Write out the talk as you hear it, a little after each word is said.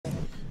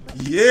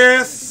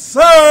Yes,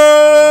 sir!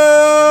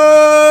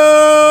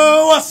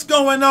 What's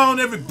going on,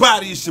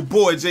 everybody? It's your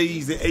boy, Jay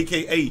Easy,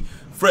 a.k.a.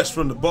 Fresh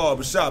from the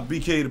Barbershop,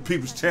 BK the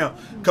People's Champ,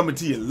 coming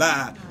to you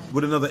live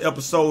with another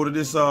episode of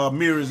this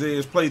Mirror's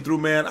Edge playthrough,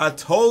 man. I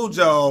told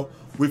y'all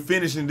we're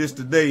finishing this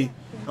today,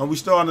 and we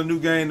starting a new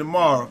game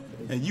tomorrow.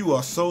 And you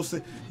are so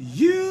sick.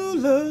 You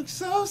look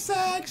so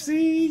sexy.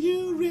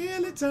 You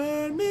really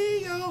turn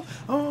me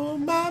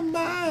on my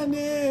mind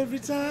every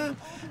time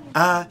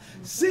I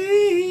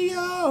see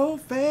your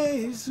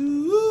face.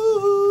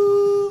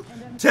 Ooh.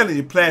 I'm telling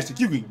you, Plastic,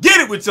 you can get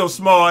it with your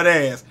smart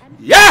ass.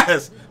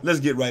 Yes! Let's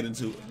get right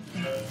into it.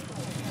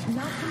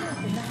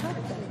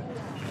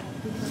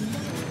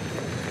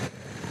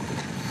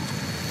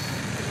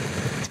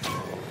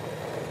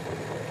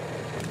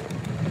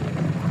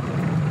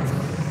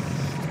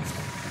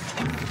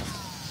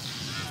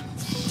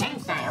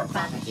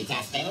 Property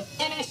testing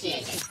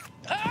initiated.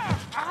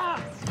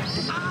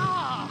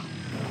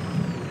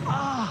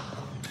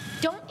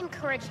 Don't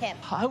encourage him.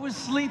 I was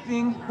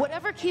sleeping.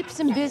 Whatever keeps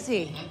him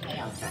busy.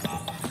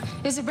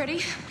 Is it ready?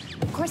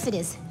 Of course it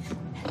is.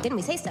 Didn't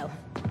we say so?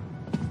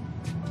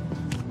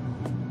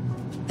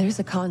 There's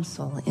a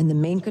console in the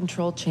main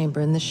control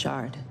chamber in the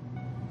shard.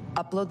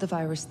 Upload the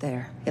virus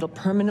there. It'll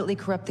permanently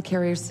corrupt the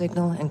carrier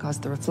signal and cause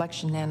the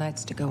reflection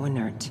nanites to go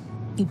inert.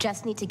 You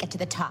just need to get to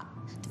the top.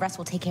 The rest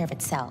will take care of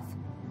itself.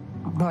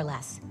 More or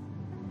less.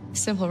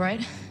 Simple,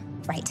 right?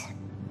 Right.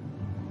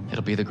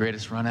 It'll be the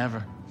greatest run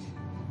ever.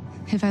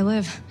 If I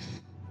live.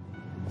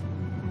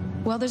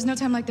 Well, there's no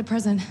time like the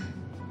present.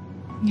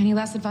 Any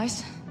last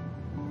advice?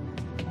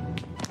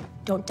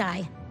 Don't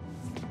die.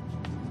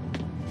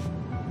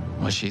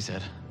 What she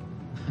said.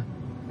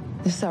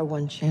 This is our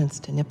one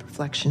chance to nip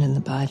reflection in the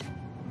bud.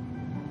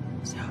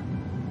 So,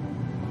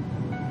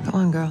 go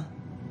on, girl.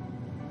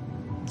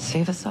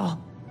 Save us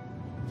all.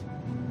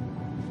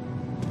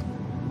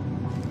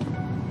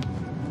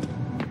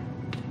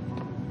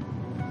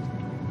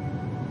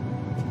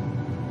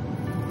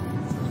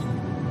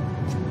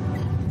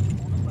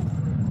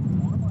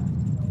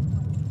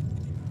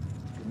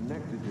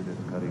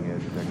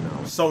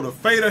 So the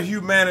fate of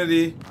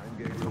humanity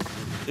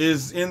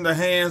is in the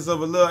hands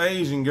of a little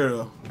Asian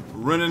girl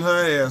running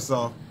her ass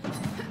off.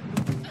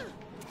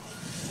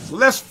 So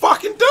let's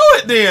fucking do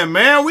it then,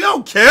 man. We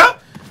don't care.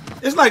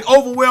 It's like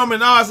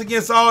overwhelming odds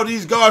against all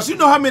these guards. You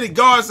know how many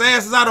guards'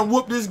 asses I done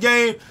whooped this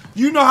game?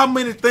 You know how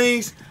many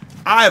things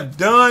I have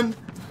done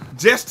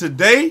just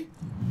today?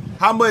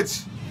 How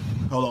much?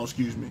 Hold on,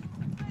 excuse me.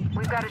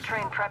 We've got a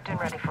train prepped and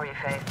ready for you,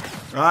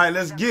 Faith. All right,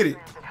 let's get it.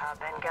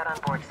 And get on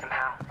board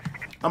somehow.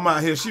 I'm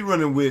out here. She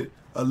running with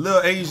a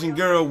little Asian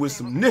girl with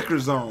some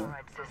knickers on.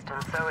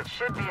 So it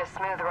should be a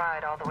smooth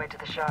ride all the way to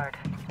the shard.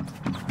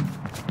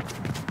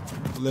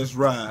 Let's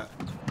ride.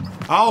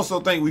 I also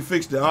think we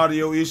fixed the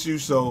audio issue,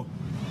 so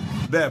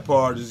that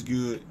part is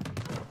good.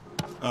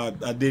 I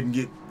didn't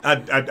get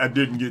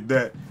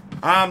that.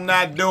 I'm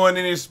not doing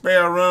any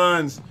spare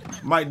runs.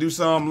 Might do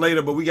some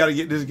later, but we got to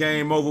get this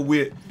game over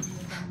with.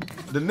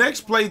 The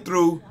next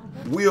playthrough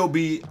will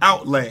be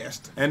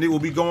Outlast, and it will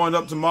be going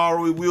up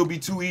tomorrow. It will be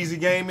 2 easy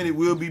gaming. It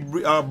will be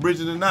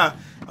Bridget and I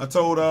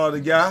told the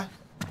guy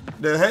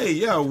that, hey,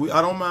 yeah,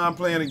 I don't mind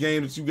playing a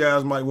game that you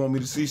guys might want me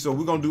to see. So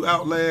we're gonna do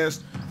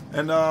Outlast,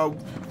 and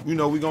you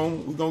know, we're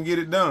gonna get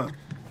it done.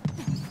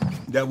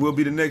 That will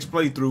be the next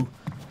playthrough,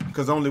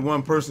 because only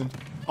one person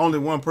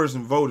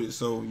voted.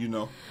 So you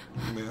know,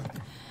 yeah,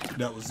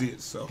 that was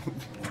it. So.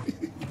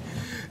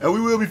 And we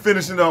will be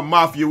finishing up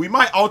Mafia. We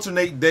might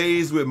alternate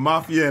days with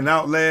Mafia and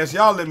Outlast.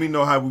 Y'all let me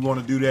know how we want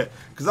to do that,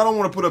 because I don't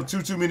want to put up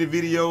too many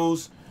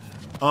videos.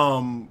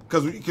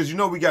 Because you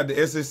know we got the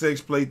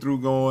SSX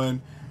playthrough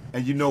going,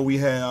 and you know we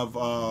have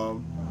why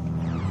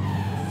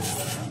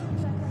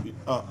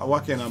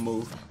can't I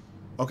move?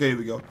 Okay, here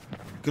we go.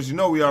 Because you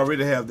know we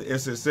already have the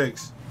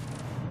SSX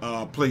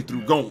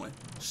playthrough going.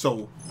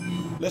 So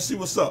let's see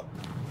what's up.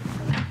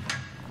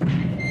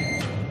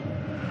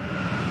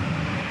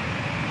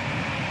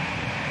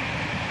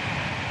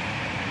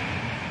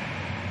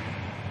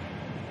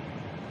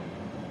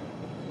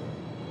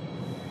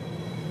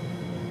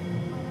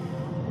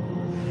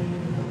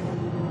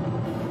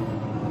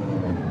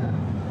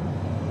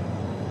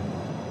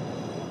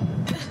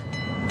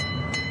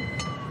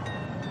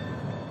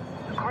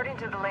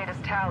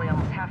 Tally,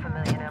 almost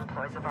 500,000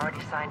 employees have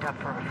already signed up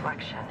for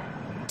reflection.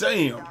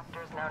 Damn.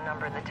 Doctors now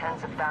number in the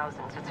tens of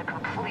thousands. It's a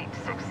complete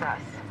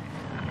success.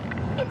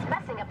 It's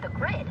messing up the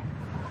grid.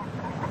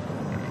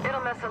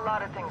 It'll mess a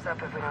lot of things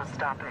up if we don't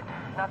stop it.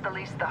 Not the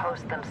least the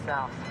host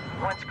themselves.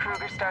 Once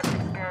Kruger starts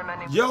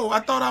experimenting... Yo, I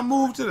thought I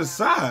moved to the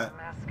side.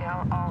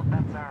 Mescal, all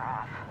bets are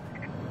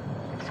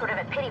off. Sort of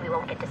a pity we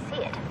won't get to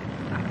see it.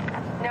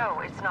 No,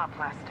 it's not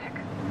plastic.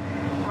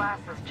 Glass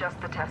is just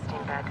the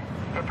testing bed.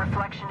 If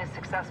reflection is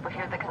successful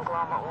here, the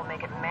conglomerate will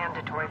make it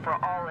mandatory for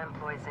all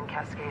employees in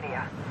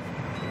Cascadia.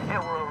 It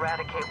will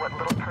eradicate what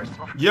little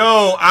personal...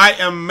 Yo, I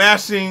am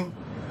mashing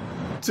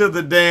to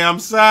the damn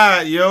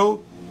side,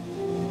 yo.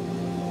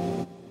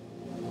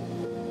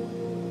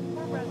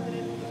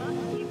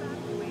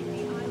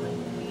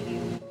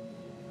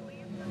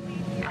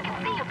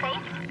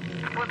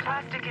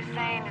 Plastic is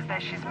saying is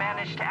that she's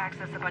managed to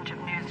access a bunch of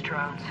news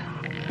drones.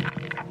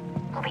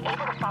 We'll be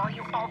able to follow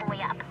you all the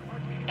way up.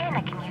 And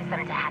I can use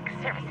them to hack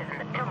services in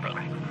the building.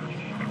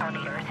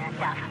 Elevators and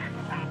stuff.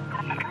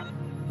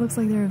 Looks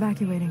like they're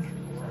evacuating.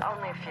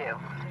 Only a few.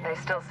 They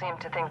still seem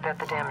to think that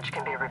the damage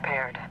can be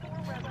repaired.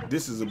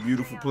 This is a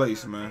beautiful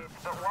place, man.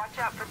 But watch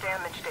out for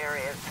damaged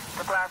areas.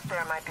 The glass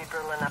there might be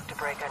brittle enough to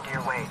break under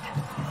your weight.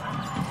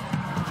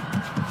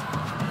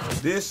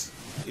 This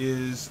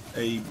is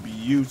a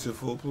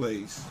beautiful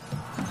place.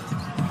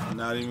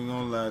 Not even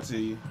gonna lie to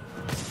you.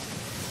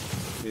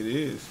 It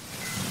is.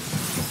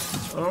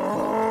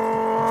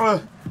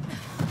 Oh,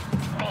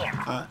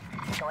 There.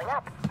 Going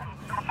up.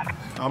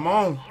 I'm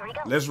on.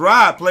 Let's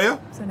ride, player.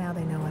 So now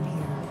they know I'm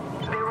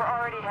here. They were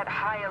already at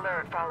high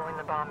alert following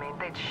the bombing.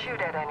 They'd shoot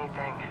at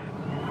anything.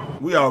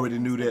 We already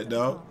knew that,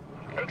 dog.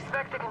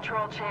 Expect the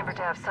control chamber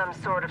to have some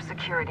sort of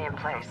security in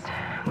place.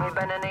 We've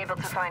been unable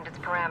to find its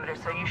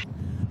parameters, so you should...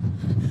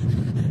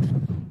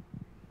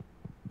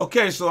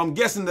 Okay, so I'm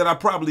guessing that I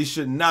probably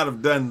should not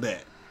have done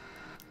that.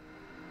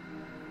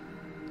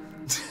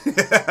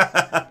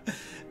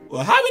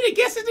 Well, how many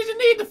guesses did you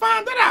need to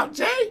find that out,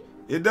 Jay?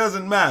 It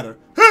doesn't matter.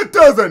 It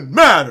doesn't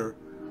matter.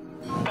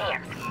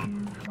 There.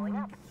 Going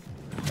up.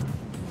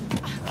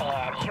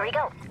 And here we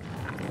go.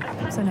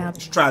 So now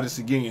Let's try this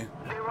again.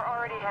 They were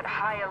already at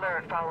high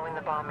alert following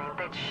the bombing.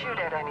 They'd shoot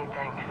at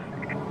anything.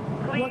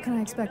 what can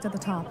I expect at the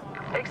top?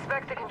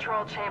 Expect the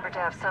control chamber to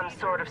have some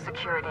sort of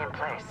security in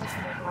place.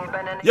 We've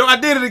been Yo, I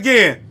did it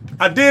again.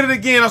 I did it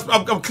again.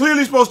 I'm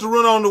clearly supposed to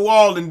run on the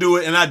wall and do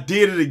it, and I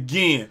did it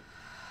again.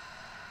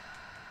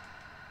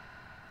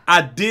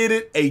 I did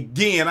it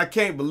again. I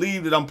can't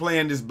believe that I'm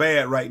playing this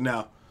bad right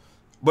now.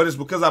 But it's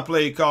because I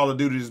played Call of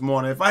Duty this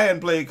morning. If I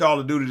hadn't played Call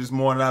of Duty this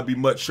morning, I'd be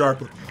much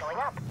sharper.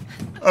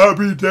 I'd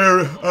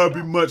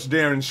be much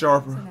daring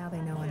sharper. So now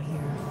they know I'm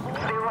here.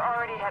 They were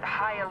already at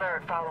high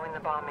alert following the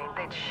bombing.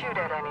 They'd shoot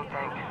at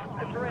anything.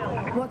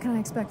 What can I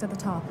expect at the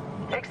top?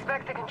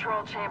 Expect the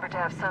control chamber to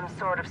have some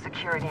sort of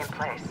security in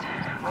place.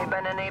 We've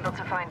been unable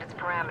to find its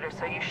parameters,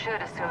 so you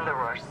should assume the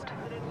worst.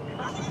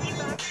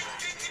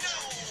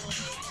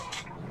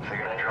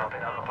 Figured I'd drop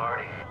in on the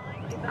party.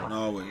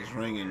 Always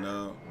ringing,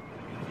 dog.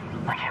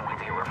 I can't wait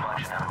to get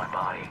reflection out of my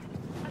body.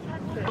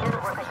 It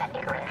doesn't work like that,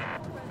 Icarus.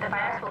 The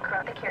virus will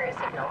corrupt the carrier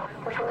signal,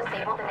 which will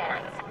disable the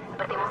nanites,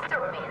 but they will still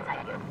remain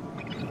inside you.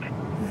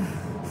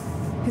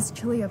 It's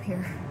chilly up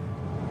here.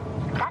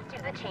 That's due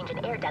to the change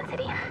in air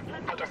density.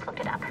 I just looked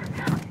it up.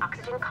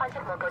 Oxygen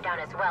content will go down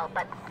as well,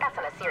 but that's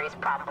not a serious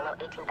problem below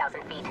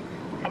 18,000 feet.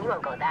 And you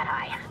won't go that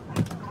high.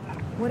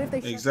 What if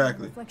they shut down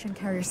the reflection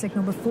carrier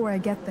signal before I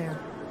get there?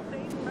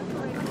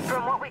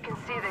 From what we can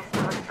see, they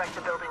still expect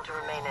the building to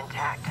remain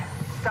intact.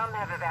 Some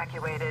have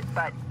evacuated,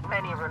 but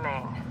many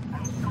remain.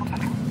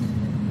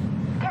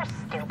 They're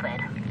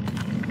stupid.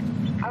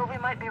 Oh, we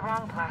might be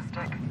wrong,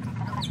 Plastic.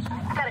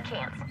 Not a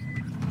chance.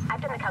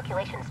 I've done the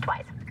calculations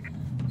twice.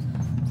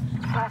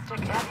 Plastic,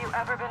 have you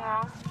ever been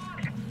wrong?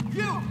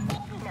 No.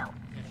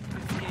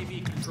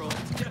 AV control,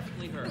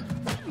 definitely her.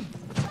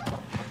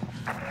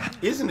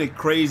 Isn't it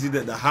crazy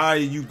that the higher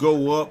you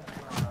go up,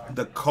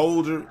 the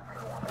colder?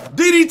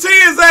 DDT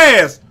his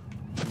ass!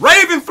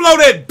 Ravenflow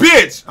that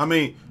bitch! I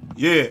mean,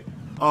 yeah.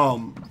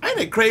 Ain't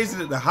it crazy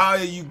that the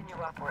higher you...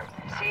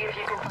 See if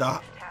you can find an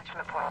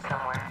attachment point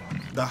somewhere.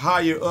 The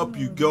higher up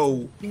you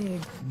go,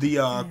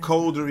 the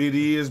colder it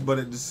is, but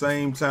at the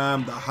same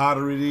time, the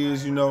hotter it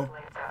is, you know?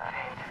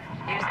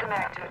 Use the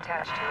mag to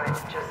attach to it.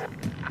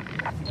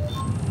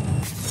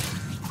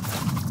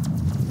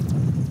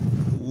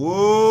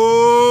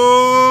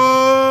 Whoa!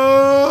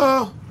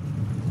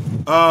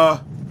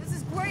 This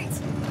is great!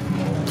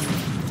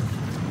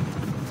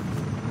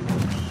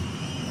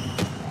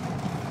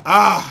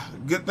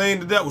 Good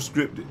thing that was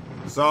scripted.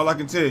 That's all I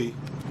can tell you.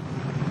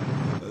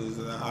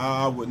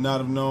 I would not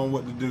have known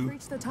what to do.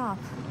 Reach the top.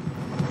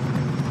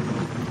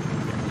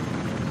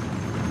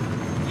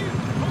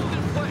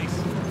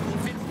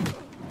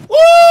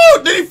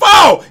 Woo! Did he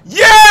fall?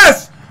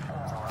 Yes!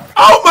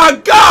 Oh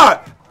my God!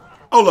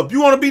 Hold up,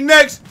 you want to be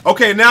next?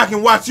 Okay, now I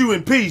can watch you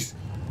in peace.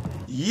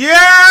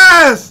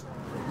 Yes!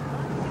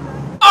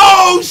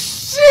 Oh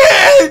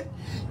shit!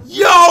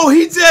 Yo,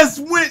 he just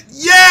went.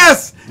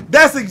 Yes!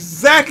 That's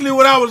exactly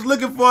what I was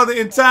looking for the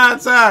entire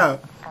time.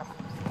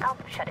 I'll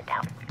shut it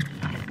down.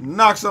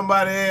 Knock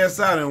somebody's ass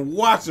out and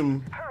watch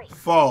him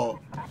fall.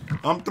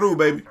 I'm through,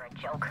 baby. For a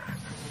joke.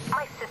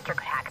 My sister could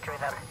hack through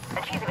them,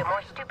 and she's even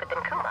more stupid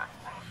than Kuma.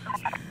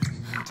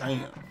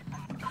 Damn.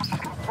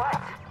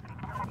 What?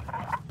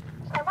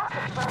 I lost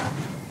it.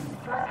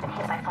 Must have been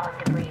hit by falling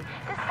debris.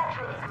 This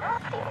section is not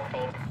stable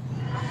phase.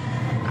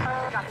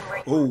 Dropping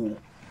right. Ooh.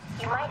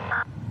 You might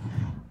not.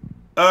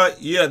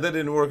 Yeah, that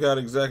didn't work out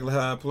exactly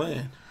how I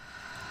planned.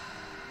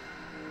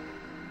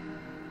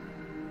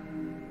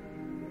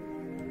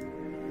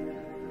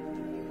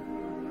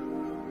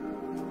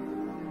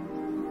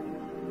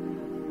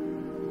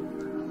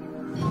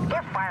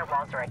 Their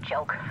firewalls are a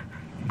joke.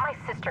 My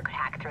sister could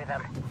hack through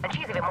them, and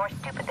she's even more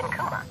stupid than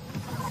Kuma.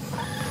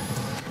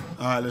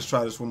 All right, let's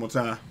try this one more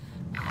time.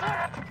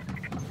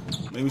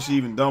 Maybe she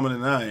even dumber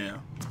than I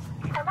am.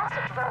 The loss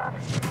of drones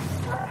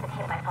must have been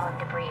hit by falling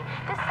debris.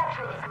 This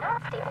section is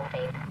not stable,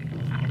 Faith.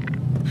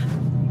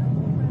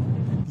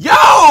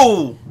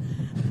 Yo!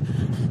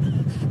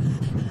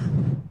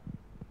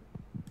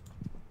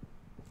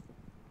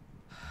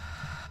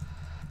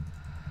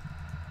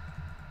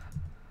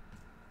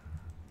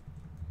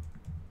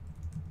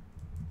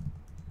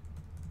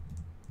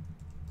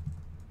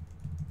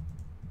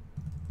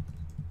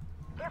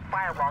 Their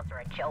firewalls are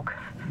a joke.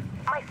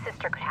 My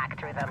sister could hack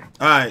through them.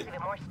 Alright.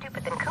 Even more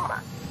stupid than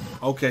Kuma.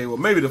 Okay, well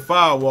maybe the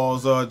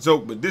firewalls are a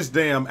joke, but this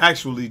damn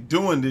actually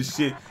doing this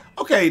shit.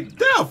 Okay,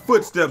 there are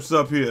footsteps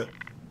up here.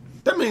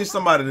 That means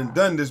somebody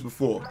done this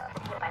before.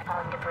 By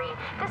falling debris.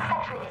 This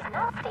section is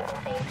not stable,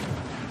 Faith.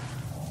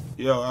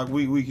 Yo,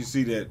 we can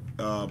see that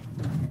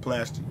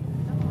plastic.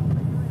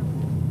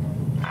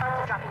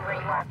 Tons dropping where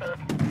you are, Faith.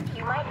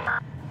 You might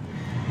not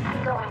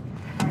be going.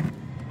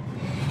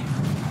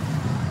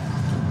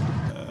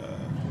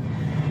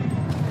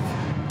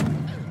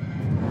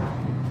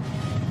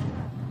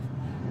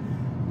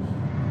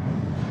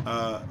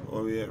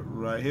 Where we at?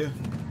 Right here.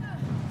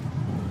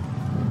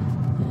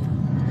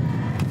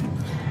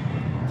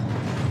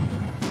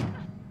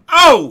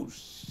 Oh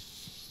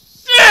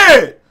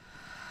shit!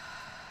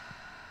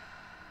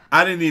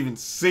 I didn't even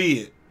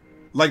see it.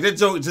 Like that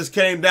joke just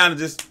came down and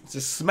just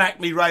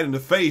smacked me right in the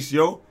face,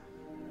 yo.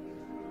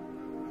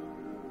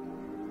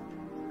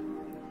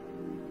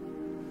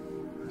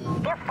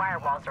 Their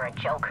firewalls are a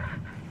joke.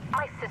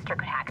 My sister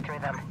could hack through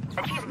them.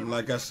 And she's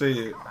like I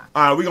said.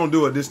 Alright, we're gonna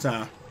do it this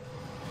time.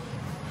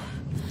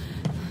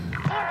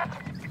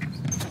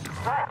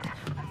 What?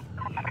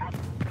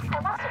 The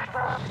loss of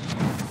drones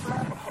must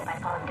have been hit by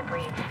falling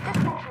debris. This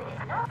section is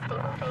not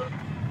stable, Faith.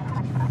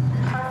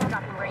 Tons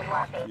dropping where you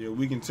are, Faith. Yeah,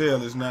 we can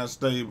tell it's not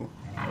stable.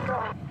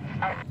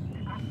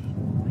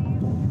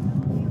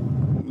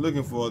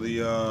 Looking for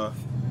the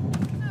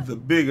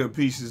bigger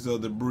pieces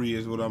of debris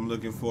is what I'm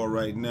looking for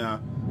right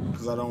now,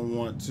 because I don't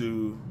want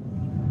to.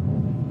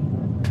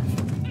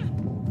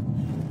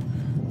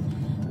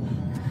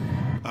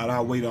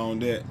 I'll wait on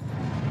that.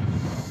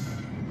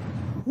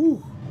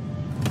 Whew.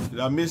 Did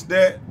I miss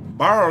that?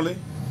 Barely.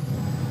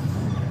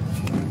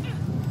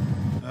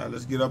 Alright,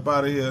 let's get up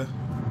out of here.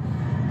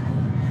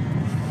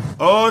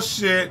 Oh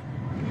shit.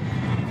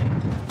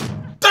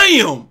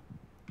 Damn!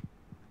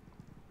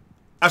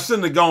 I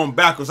shouldn't have gone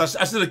backwards.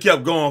 I should have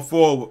kept going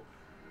forward.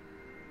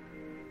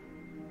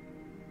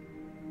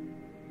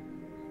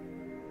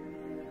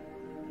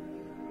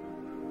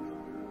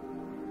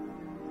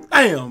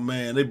 Damn,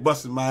 man. They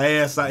busted my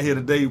ass out here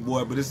today,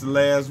 boy, but it's the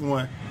last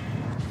one.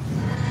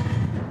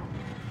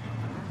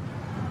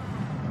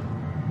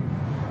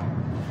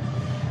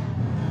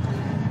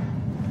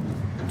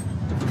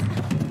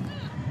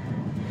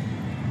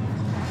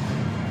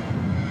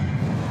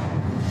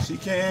 She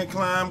can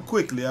climb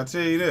quickly, I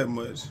tell you that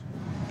much.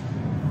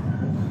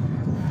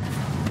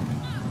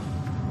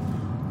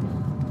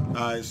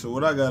 Alright, so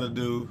what I gotta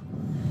do,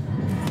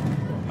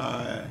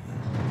 I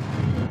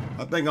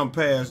think I'm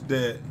past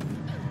that.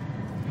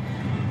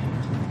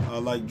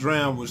 Like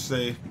Dram would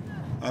say,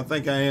 I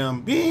think I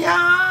am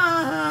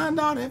beyond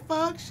all that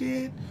fuck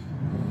shit.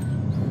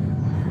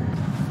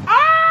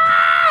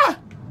 Ah!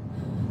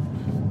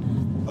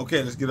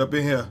 Okay, let's get up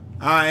in here.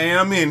 I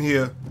am in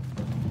here.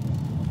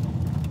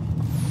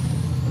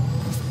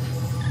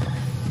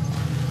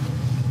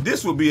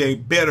 This would be a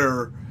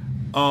better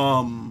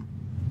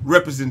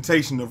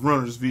representation of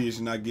Runner's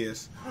Vision, I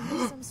guess.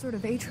 Some sort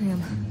of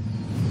atrium.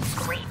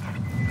 Great.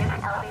 There's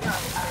an elevator on the other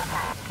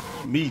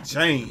side. Me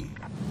chain.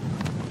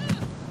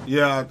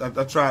 Yeah,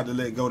 I tried to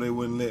let go, they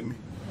wouldn't let me.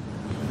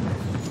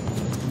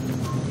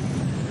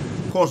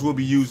 Of course, we'll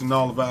be using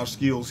all of our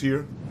skills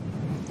here.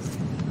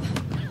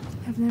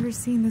 I've never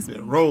seen this.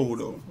 That road,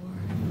 though.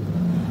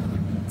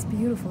 It's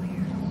beautiful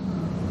here.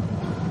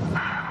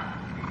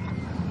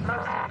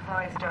 Most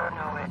employees don't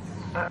know it,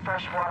 but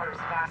fresh water is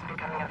fast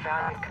becoming a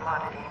valued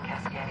commodity in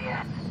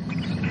Cascadia.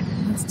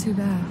 That's too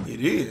bad.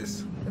 It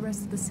is. The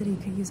rest of the city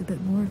could use a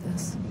bit more of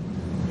this.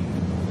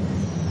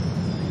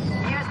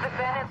 Use the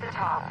vent at the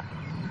top.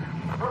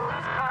 We'll lose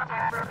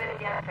contact for a bit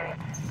again, Faith.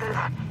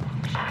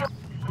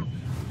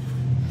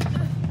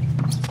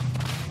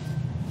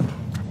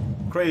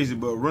 Crazy,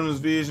 but Runner's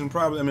Vision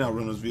probably, I mean not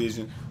Runner's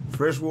Vision,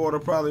 freshwater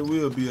probably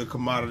will be a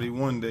commodity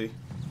one day.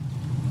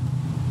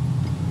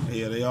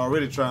 Yeah, they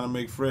already trying to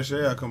make fresh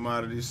air a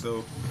commodity,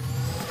 so.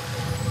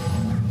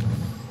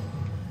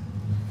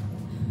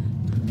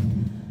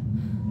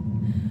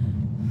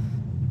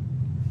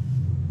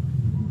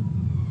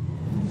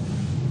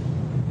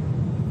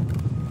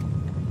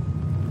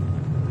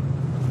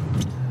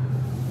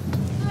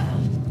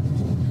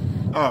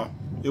 Oh,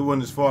 it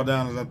wasn't as far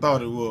down as I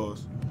thought it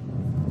was.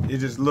 It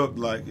just looked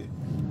like it.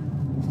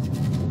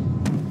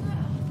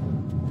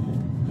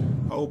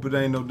 I hope it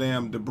ain't no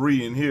damn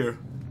debris in here.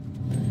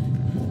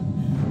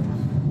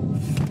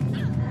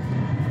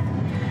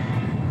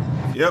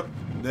 Yep,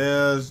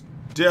 there's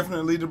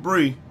definitely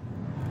debris.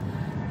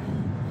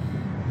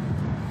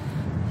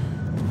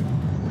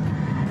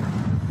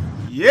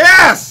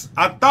 Yes!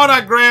 I thought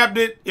I grabbed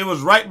it. It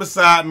was right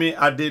beside me.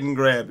 I didn't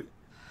grab it.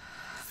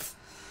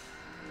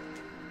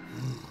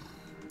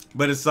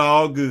 But it's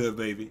all good,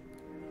 baby.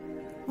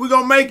 We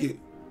gonna make it.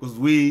 Cause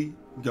we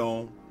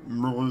gonna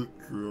make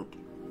it.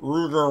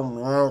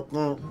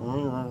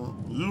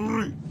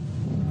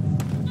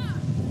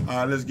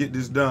 Alright, let's get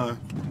this done.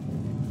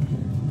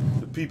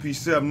 The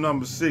PP7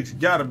 number 6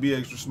 gotta be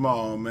extra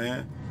small,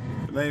 man.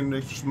 If it ain't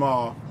extra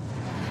small,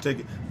 take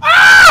it.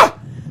 Ah!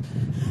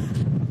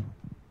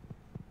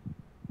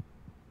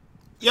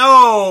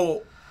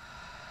 Yo!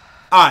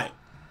 Alright,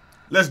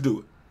 let's do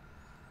it.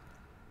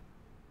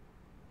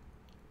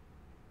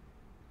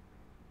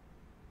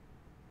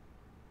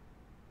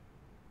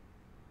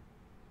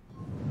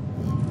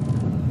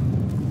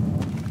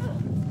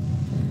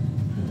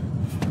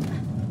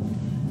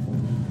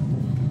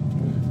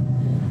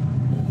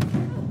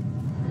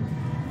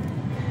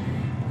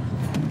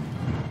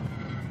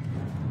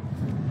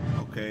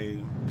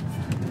 Okay,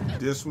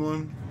 this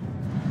one.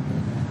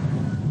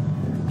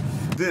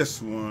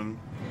 This one.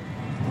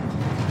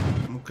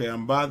 Okay,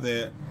 I'm by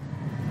that.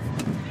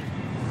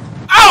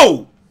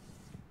 Oh!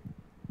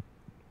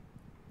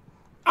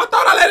 I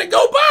thought I let it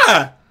go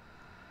by.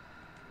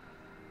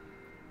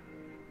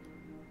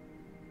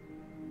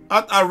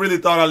 I really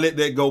thought I let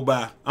that go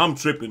by. I'm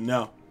tripping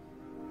now.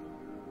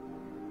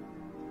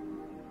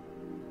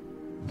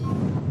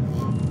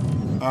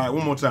 All right,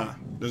 one more time.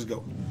 Let's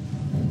go.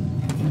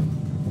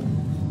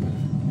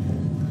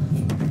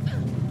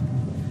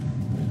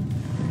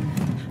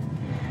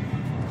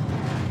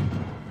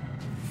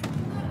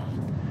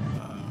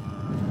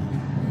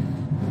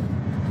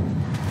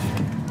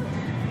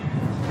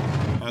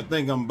 I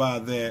think I'm by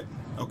that.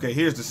 Okay,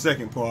 here's the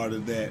second part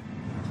of that.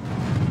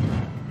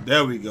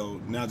 There we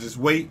go. Now just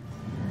wait.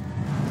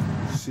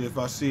 See if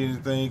I see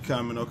anything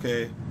coming.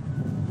 Okay.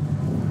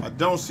 I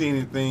don't see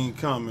anything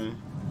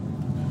coming.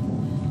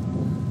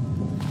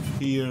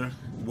 Here.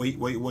 Wait.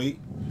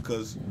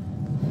 Because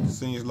it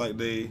seems like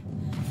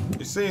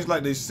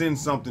they send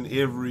something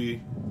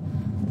every...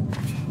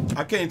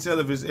 I can't tell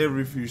if it's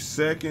every few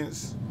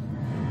seconds.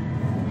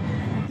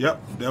 Yep,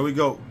 there we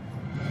go.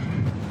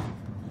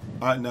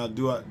 Alright, now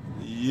do I...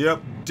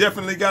 Yep,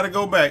 definitely gotta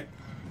go back.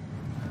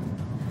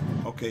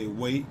 Okay,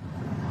 wait.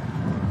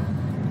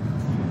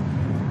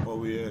 Where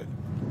we at?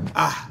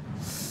 Ah!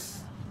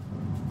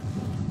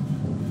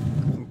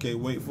 Okay,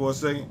 wait for a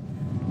second.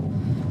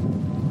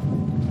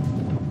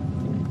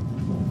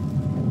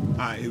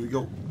 Alright, here we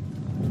go.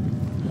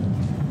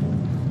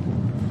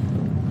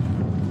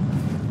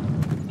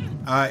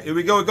 Alright, here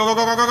we go. Go.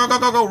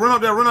 Run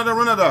up there.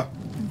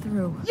 I'm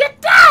through.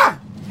 Yatta!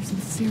 There's some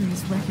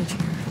serious wreckage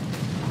here.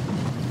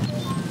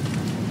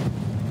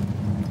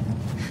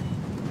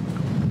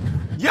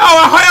 Yo, I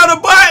held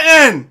the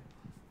button!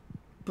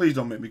 Please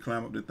don't make me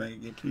climb up the thing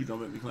again. Please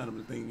don't make me climb up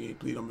the thing again.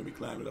 Please don't make me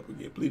climb it up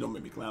again. Please don't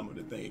make me climb up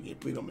the thing again.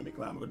 Please don't make me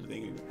climb up the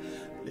thing again.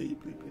 Please.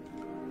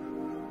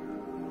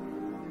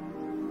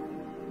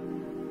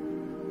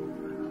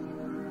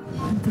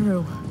 I'm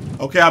through.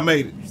 Okay, I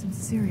made it. There's some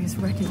serious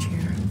wreckage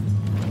here.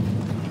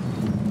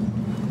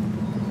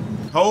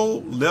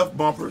 Hold left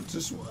bumper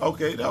to...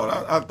 Okay,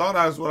 I thought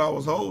that's what I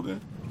was holding.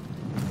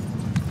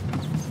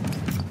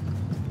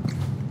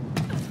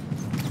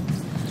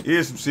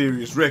 Here's some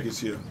serious wreckage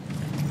here.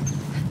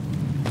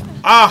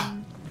 Ah!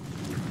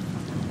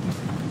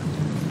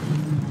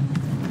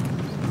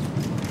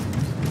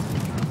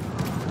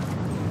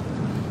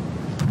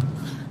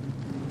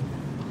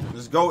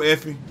 Let's go,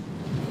 Effie.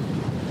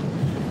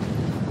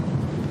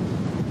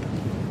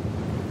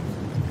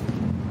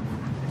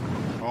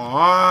 All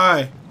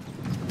right.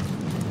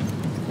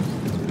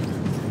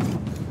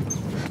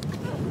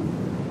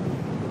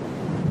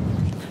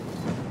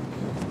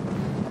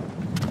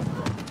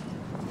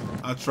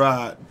 I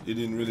tried. It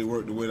didn't really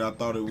work the way that I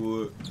thought it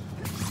would.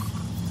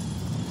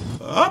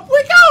 Up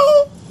we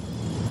go!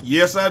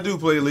 Yes, I do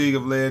play League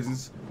of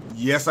Legends.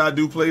 Yes, I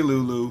do play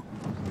Lulu.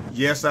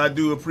 Yes, I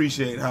do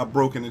appreciate how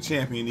broken the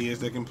champion is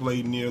that can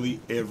play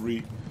nearly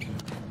every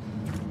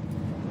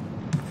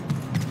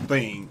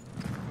thing.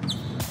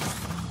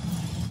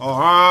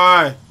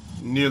 Alright.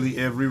 Nearly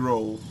every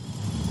role.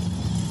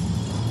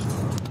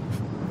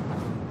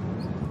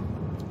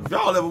 If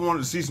y'all ever wanted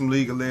to see some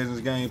League of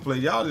Legends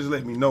gameplay, y'all just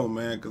let me know,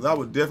 man, because I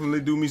would definitely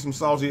do me some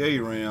salty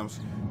ARAMs,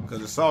 because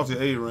the salty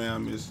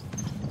ARAM is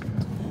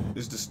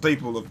the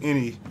staple of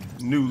any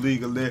new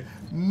League of Legends.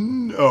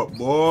 No,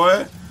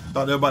 boy.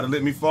 Thought they were about to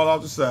let me fall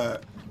off the side.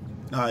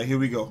 Alright, here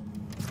we go.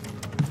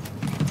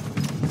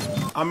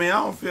 I mean,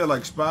 I don't feel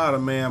like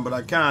Spider-Man, but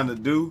I kind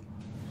of do.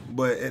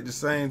 But at the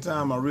same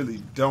time, I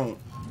really don't.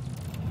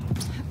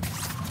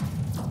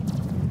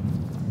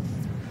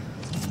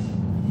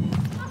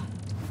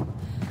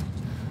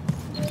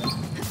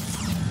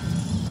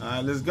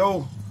 Alright, let's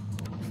go.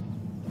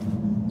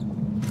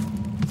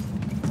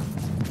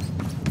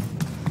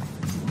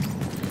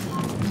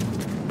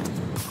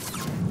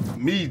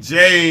 Me,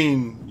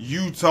 Jane,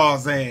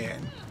 Utahzan.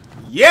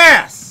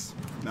 Yes!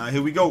 Now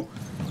here we go.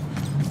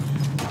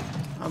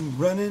 I'm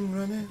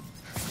running.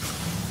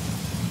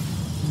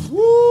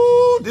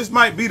 Woo! This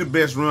might be the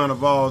best run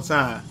of all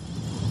time.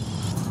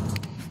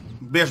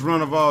 Best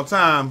run of all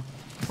time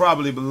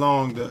probably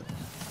belonged to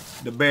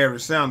the Barry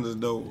Sanders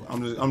though.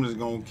 I'm just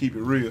gonna keep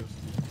it real.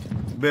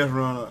 Best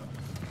runner.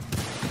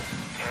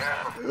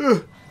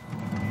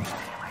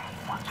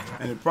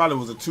 And it probably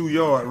was a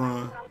 2-yard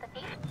run.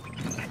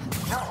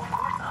 No, of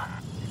course not.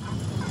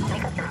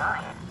 Make up your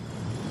mind.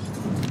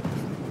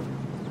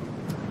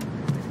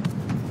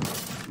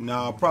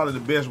 Nah, probably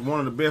one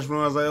of the best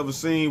runs I ever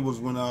seen was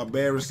when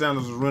Barry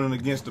Sanders was running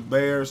against the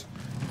Bears,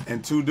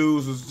 and 2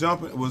 dudes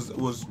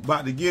was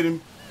about to get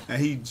him,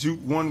 and he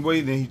juked one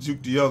way, then he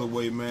juked the other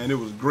way. Man, it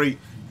was great.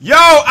 Yo,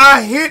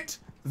 I hit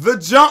the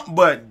jump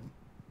button.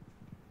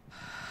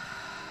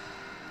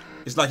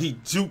 It's like he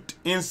juked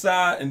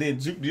inside and then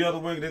juked the other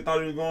way. They thought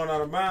he was going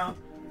out of bounds.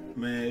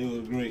 Man, it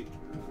was great.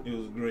 It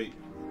was great.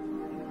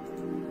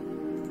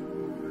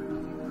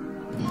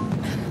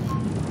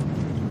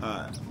 All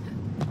right.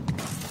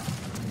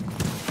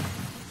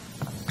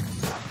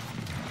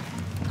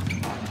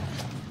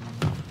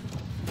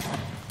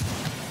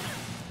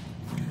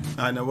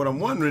 All right, now what I'm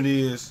wondering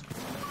is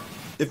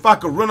if I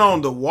could run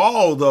on the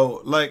wall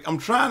though. Like I'm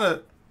trying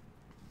to.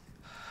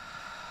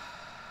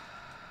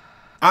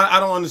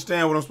 I don't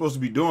understand what I'm supposed to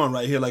be doing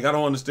right here. Like, I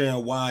don't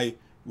understand why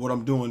what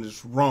I'm doing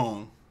is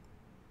wrong.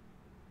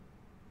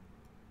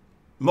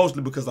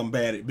 Mostly because I'm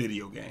bad at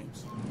video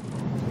games.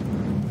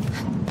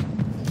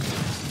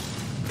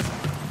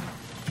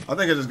 I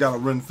think I just gotta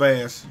run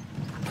fast.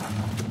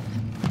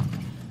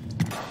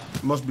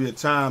 It must be a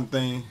time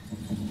thing.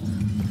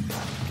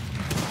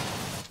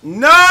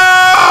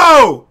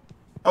 No!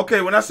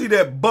 Okay, when I see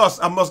that bus,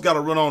 I must gotta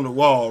run on the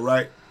wall,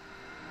 right?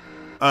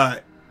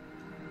 Alright.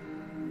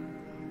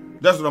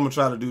 That's what I'm gonna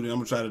try to do then. I'm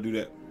gonna try to do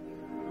that.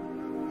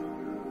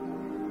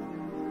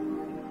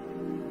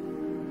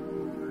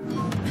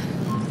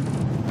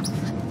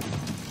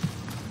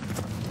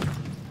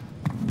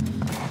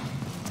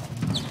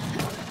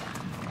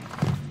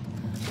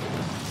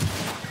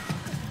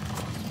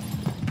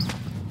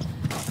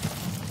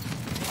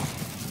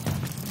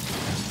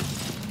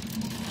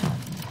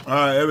 All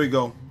right, there we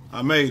go.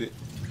 I made it.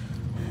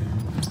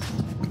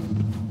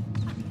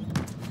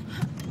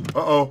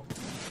 Uh-oh.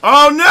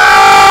 Oh,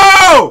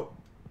 no!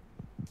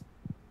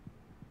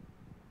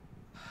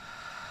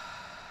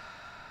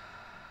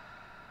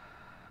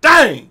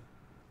 Dang!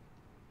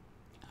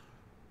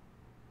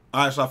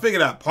 All right, so I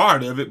figured out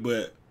part of it,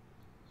 but...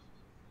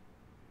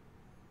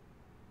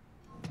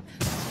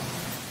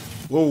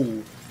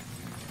 Whoa.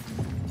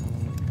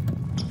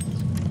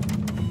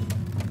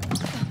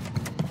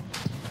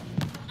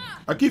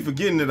 I keep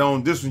forgetting that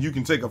on this one you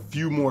can take a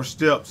few more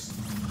steps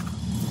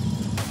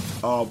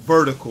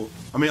vertical.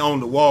 I mean on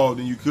the wall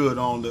than you could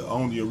on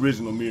the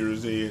original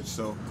Mirror's Edge,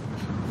 so.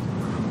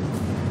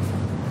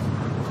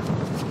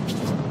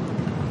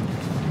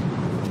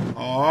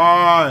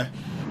 Alright.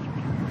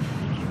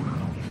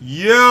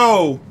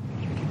 Yo!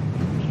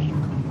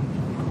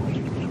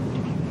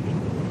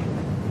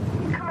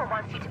 Kuma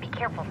wants you to be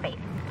careful, Faith.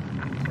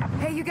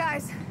 Hey, you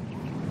guys.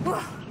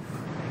 Whoa.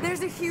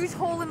 There's a huge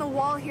hole in the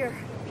wall here.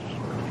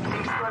 The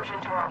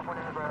explosion tore off one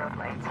of the rotor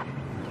blades.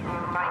 You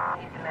might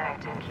need the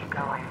mag to keep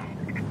going.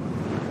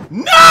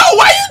 No!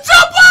 Why you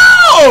jump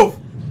off?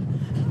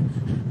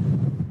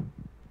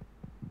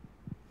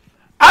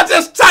 I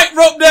just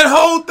tightrope that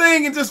whole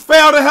thing and just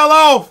fell the hell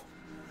off.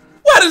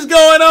 What is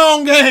going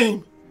on,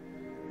 game?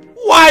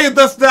 Why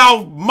dost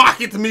thou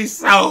mock it to me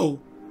so?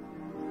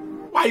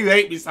 Why you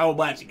hate me so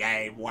much,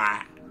 game?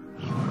 Why?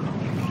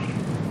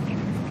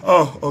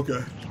 Oh,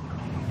 okay.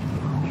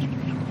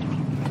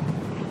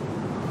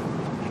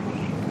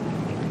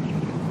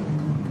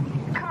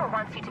 Kuma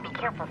wants you to be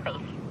careful,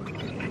 Faith.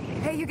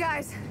 Hey, you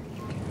guys.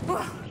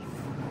 Whoa.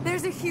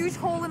 There's a huge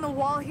hole in the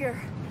wall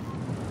here.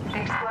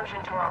 The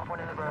explosion tore off one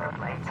of the rotor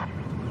blades.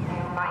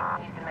 You might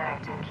need the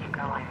mag to keep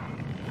going.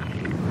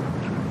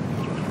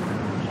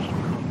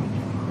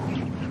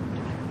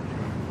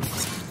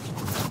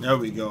 There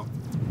we go.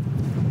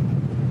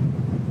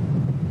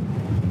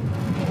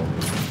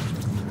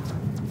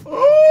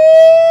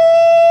 Oh!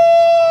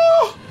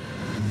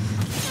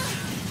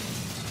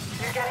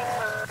 You're getting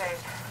close,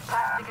 Faith.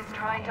 Plastic is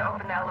trying to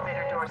open the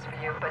elevator doors for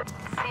you, but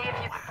see if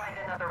you can find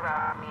another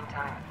route in the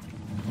meantime.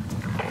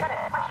 It's not a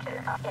question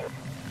of if.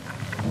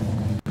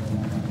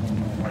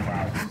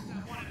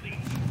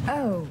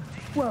 Oh.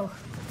 Whoa.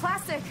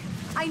 Plastic!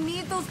 I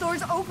need those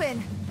doors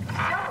open!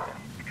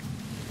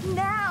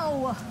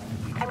 Now!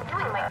 I'm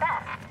doing my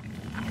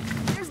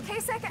best. There's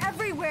K-Sec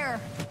everywhere!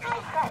 I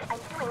said I'm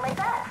doing my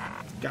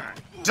best.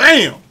 God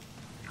damn!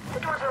 The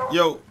doors are open.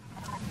 Yo.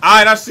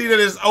 Alright, I see that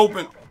it's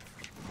open.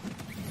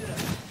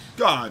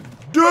 God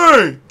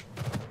dang!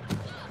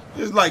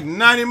 There's like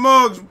 90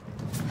 mugs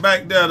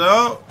back there,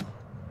 though.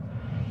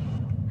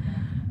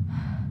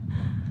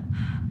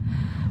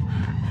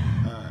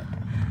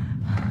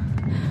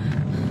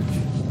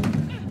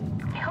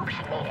 I hope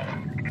she made it.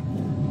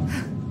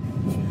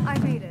 I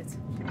made it.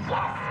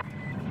 Yes.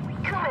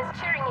 Kuma's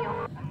cheering you.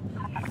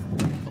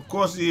 Of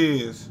course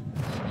he is.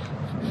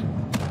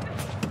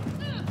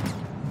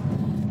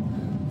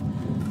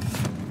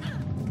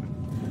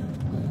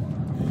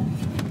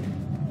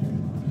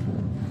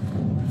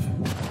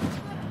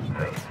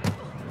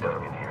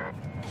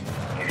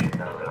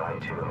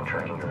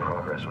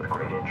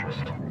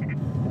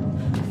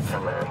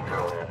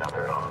 only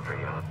another on for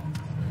you.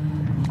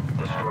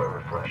 Destroy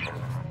reflection,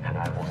 and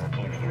I will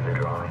give you the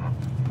drawing.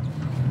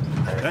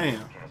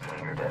 Damn.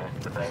 You're dead,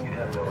 but then you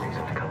have no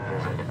reason to come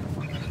visit.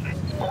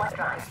 What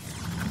drawing?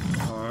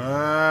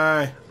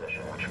 Alright.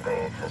 Position which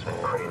Faith has been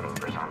craving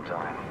for some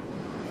time.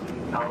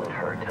 I'll let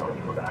her tell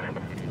you about it.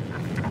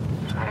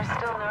 There's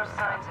still no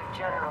signs of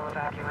general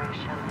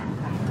evacuation.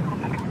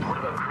 What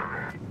about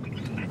Kruger?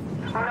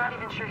 We're not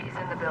even sure he's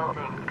in the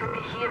building. Could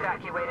be he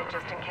evacuated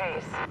just in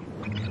case.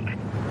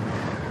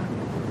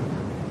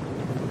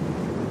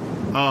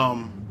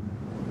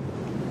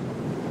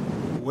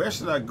 Where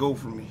should I go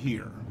from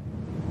here?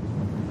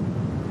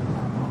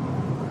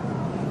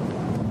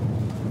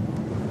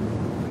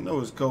 I know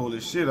it's cold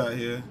as shit out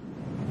here.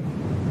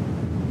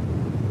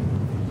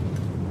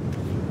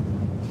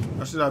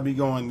 Or should I be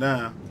going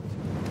down?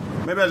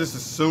 Maybe I just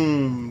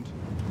assumed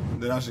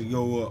that I should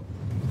go up,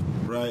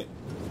 right?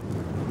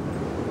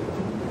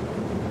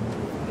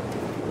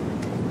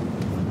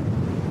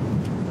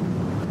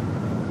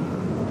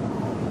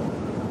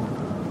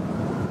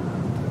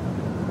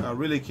 I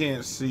really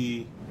can't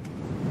see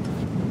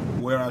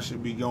where I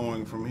should be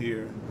going from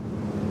here.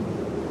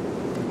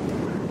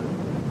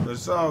 But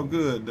it's all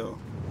good though.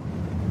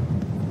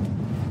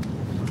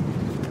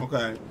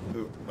 Okay,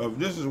 if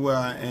this is where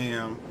I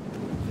am,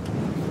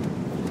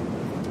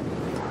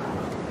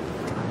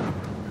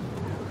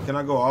 can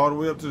I go all the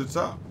way up to the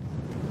top?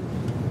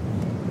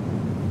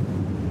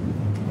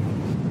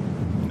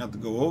 You have to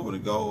go over to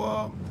go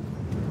up.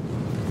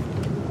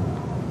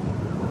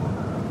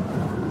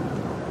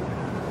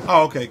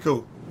 Oh, okay,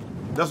 cool.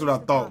 That's what I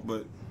thought,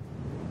 but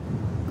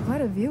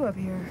Quite a view up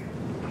here.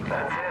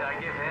 That's it, I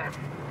give in.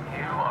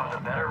 You are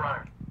the better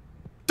runner.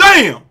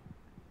 damn!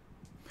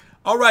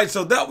 Alright,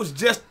 so that was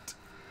just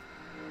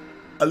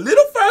a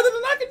little further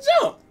than I could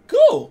jump.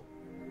 Cool.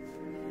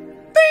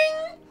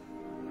 Ding!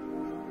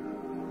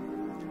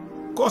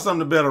 Of course I'm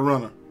the better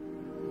runner.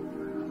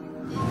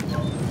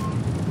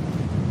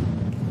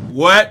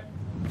 What?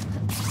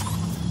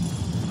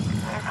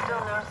 There's still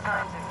no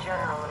signs of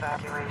general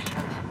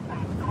evacuation.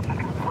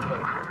 What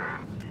about Kruger?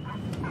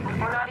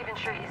 We're not even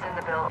sure he's in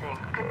the building.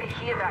 Could be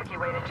he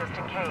evacuated just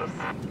in case.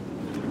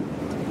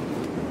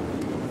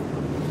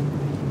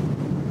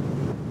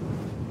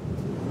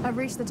 I've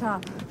reached the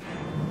top.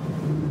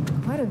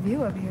 Quite a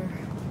view up here.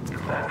 That's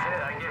it,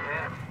 I give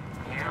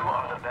in. You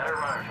are the better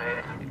runner,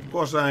 Faith. Of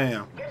course I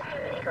am. You're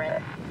stupid,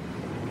 Chris.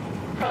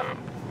 Faith,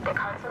 the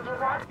console you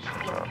want should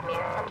be in the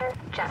command center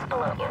just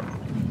below you.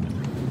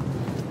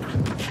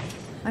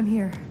 I'm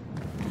here.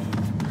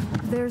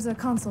 There's a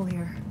console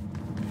here.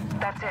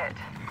 That's it.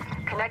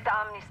 Connect the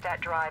Omnistat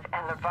drive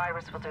and the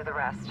virus will do the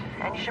rest.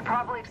 And you should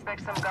probably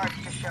expect some guards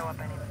to show up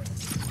anyway.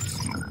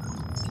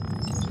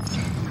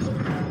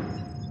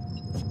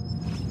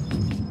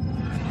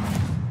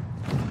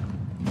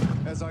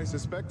 As I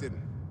suspected.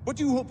 What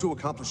do you hope to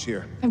accomplish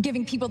here? I'm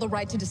giving people the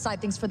right to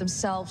decide things for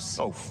themselves.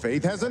 Oh,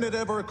 Faith, hasn't it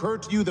ever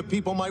occurred to you that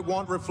people might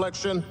want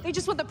reflection? They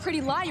just want the pretty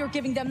lie you're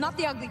giving them, not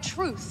the ugly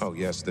truth. Oh,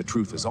 yes, the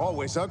truth is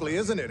always ugly,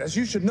 isn't it? As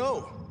you should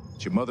know.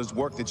 It's your mother's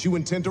work that you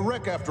intend to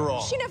wreck, after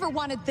all. She never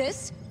wanted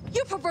this.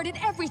 You perverted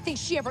everything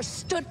she ever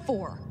stood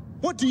for.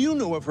 What do you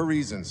know of her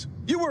reasons?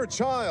 You were a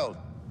child.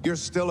 You're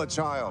still a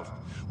child.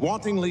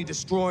 Wantingly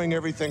destroying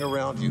everything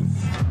around you.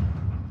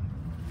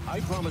 I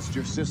promised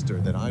your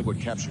sister that I would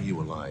capture you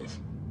alive.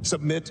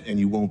 Submit and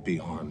you won't be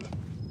harmed.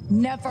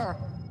 Never.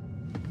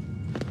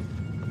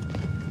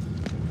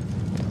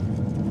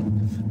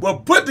 Well,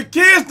 put the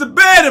kids to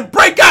bed and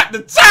break out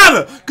the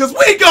China, cause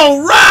we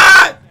gonna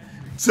ride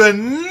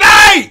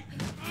tonight.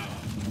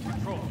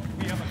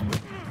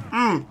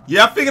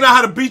 Yeah, I figured out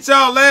how to beat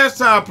y'all last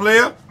time,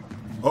 player.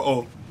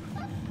 Uh-oh.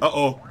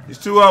 Uh-oh. It's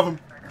two of them.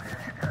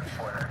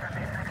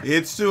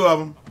 It's two of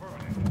them.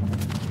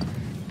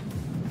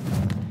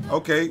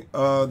 Okay,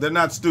 they're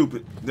not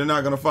stupid. They're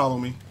not gonna follow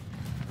me.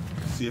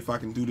 Let's see if I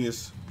can do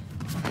this.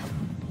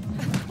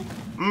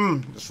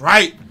 That's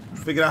right.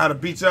 Figured out how to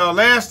beat y'all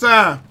last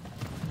time.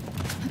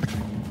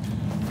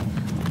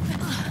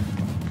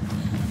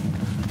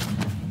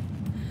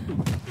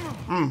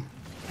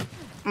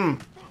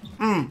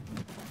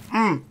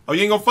 Oh,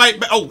 you ain't gonna fight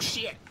back? Oh,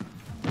 shit.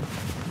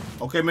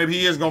 Okay, maybe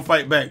he is gonna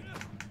fight back.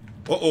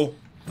 Uh-oh.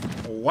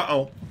 Oh,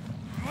 uh-oh.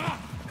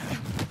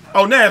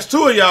 Oh, now it's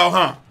two of y'all,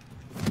 huh?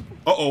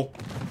 Uh-oh.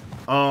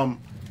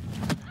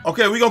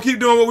 Okay, we gonna keep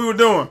doing what we were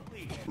doing.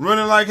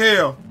 Running like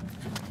hell.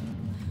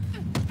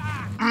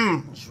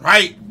 That's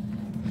right.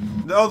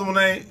 The other one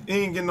he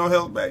ain't getting no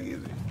health back,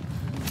 is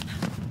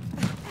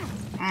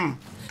he?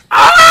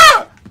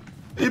 Ah!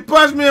 He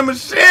punched me in my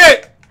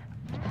shit!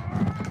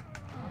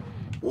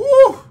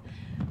 Woo!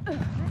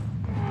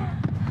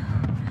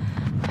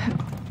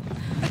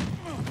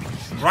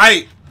 That's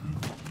right.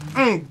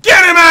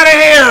 Get him out of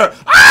here!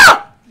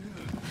 Ah!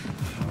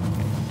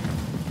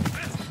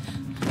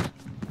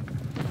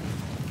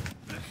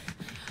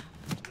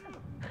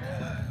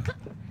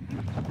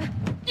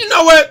 You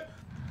know what?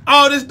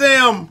 All this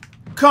damn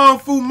kung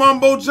fu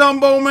mumbo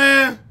jumbo,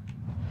 man.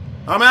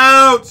 I'm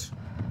out.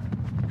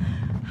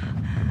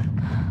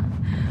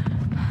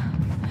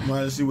 Come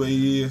on, let's see where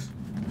he is.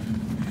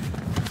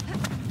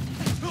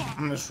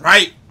 That's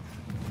right.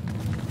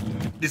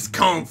 This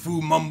kung fu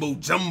mumbo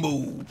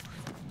jumbo.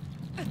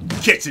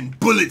 Catching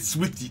bullets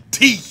with your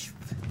teeth.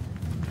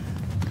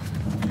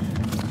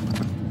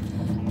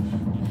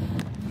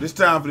 This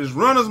time for this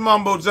runner's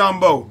mumbo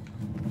jumbo.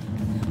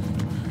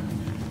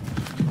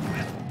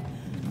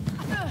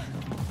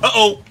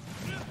 Uh-oh.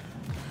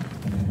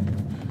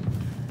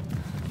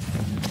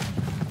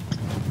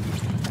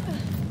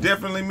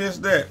 Definitely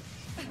missed that.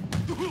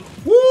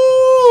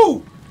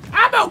 Woo!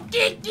 I'm gonna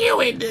kick you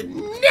in the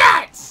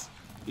nuts!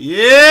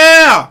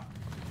 Yeah!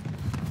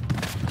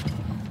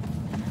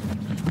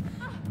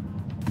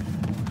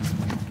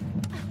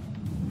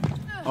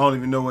 I don't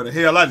even know where the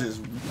hell I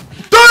just...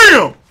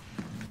 Damn!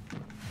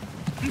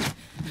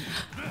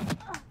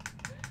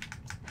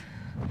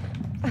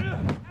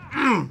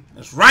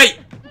 That's right.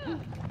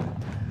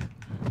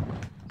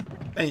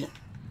 Damn.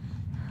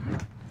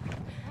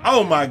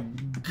 Oh my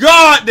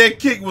God, that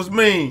kick was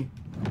mean.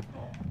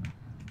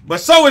 But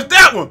so is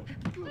that one.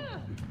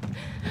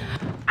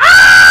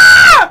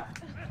 Ah!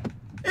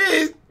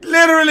 He's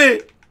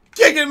literally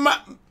kicking my...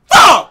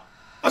 Fuck!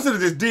 I should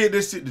have just did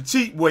this shit the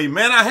cheap way,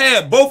 man. I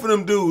had both of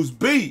them dudes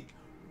beat.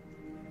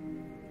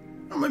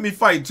 Don't make me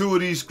fight two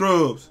of these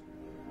scrubs.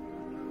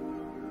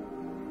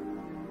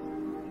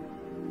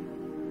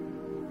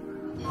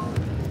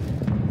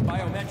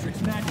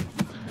 Biometrics match.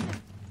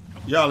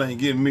 Y'all ain't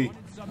getting me.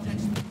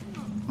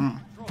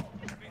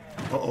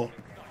 Uh-oh.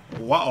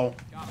 Wow.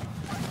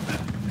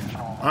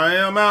 I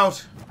am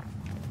out.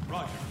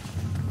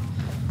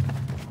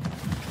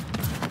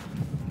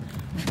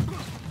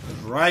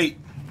 That's right.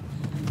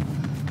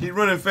 Keep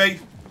running,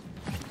 Faith.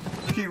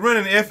 Keep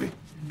running, Effie.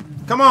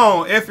 Come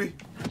on, Effie.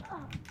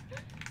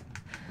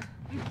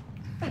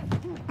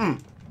 Oh,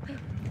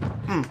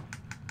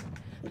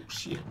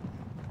 shit.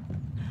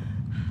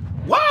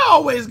 Why I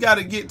always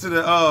gotta get to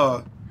the,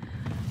 I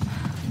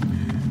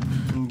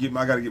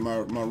gotta get my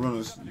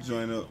runners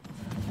joined up.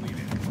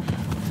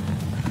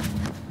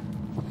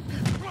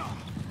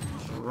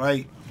 That's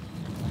right.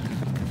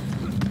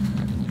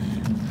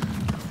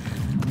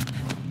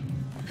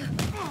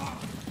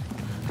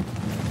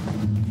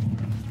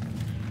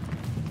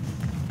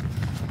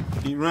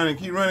 Keep running,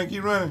 keep running,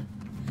 keep running.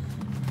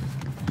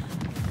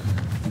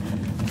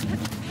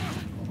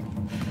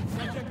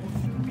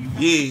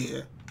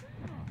 Yeah.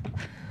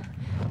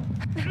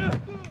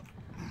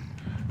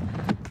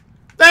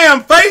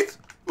 Damn, Faith!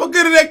 What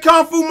good of that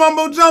Kung Fu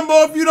Mumbo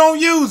Jumbo if you don't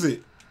use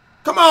it?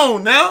 Come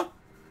on now.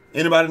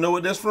 Anybody know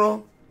what that's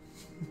from?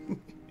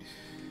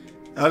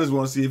 I just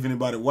want to see if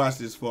anybody watched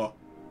this far.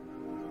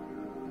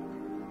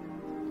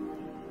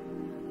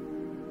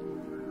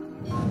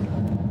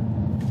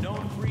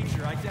 Known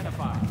creature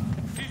identified.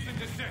 Cease and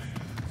desist.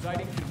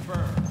 Sighting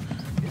confirmed.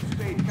 It's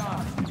Spade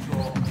comms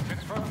control.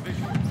 Confirm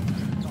visual.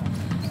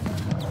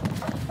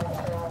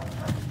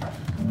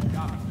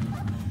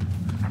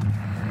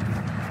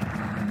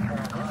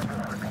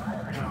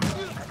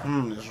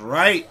 That's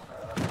right.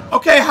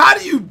 Okay, how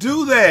do you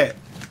do that?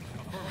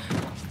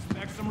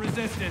 Expect some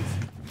resistance.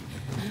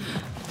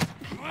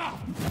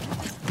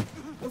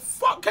 The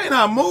fuck can't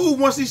I move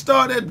once he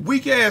start that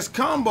weak ass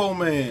combo,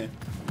 man?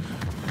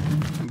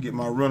 Let me get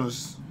my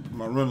runners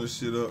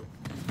shit up.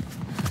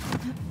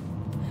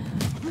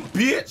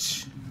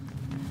 Bitch.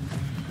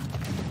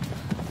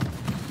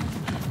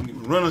 Get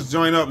my runners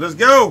joint up. Let's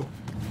go.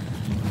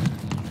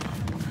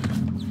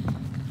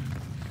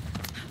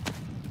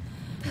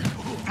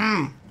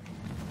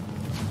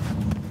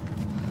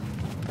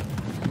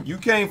 You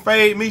can't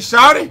fade me,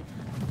 shawty.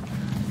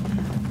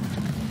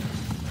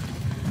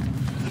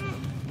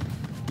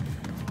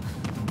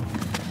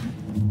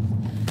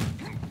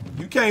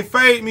 You can't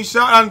fade me,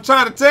 shawty. I'm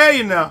trying to tell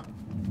you now.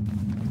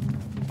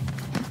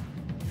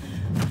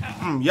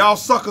 Y'all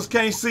suckers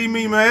can't see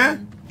me,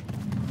 man.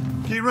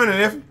 Keep running,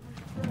 Effie.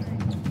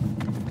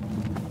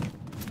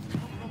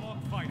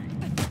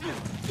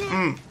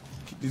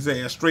 Keep his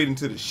ass straight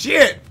into the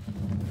shit.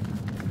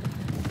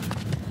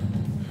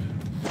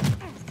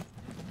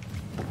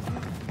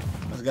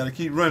 Gotta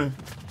keep running.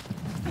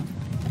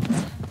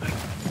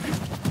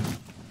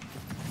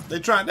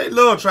 They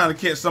love trying to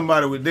catch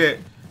somebody with that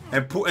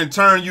and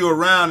turn you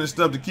around and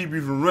stuff to keep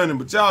you from running,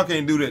 but y'all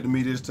can't do that to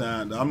me this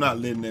time, though. I'm not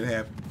letting that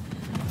happen.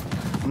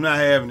 I'm not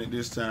having it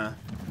this time.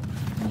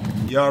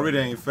 You already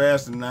ain't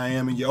faster than I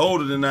am, and you're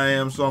older than I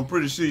am, so I'm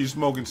pretty sure you're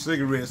smoking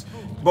cigarettes.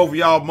 Both of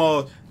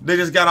y'all, they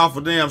just got off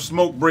a damn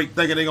smoke break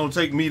thinking they're gonna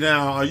take me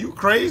down. Are you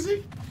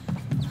crazy?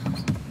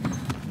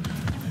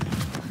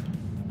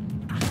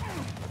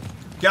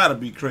 Gotta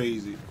be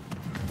crazy.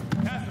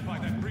 Pacify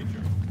that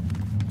creature.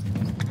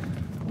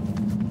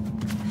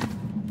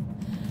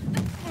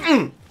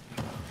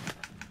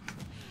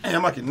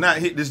 Damn, I cannot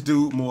hit this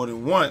dude more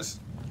than once.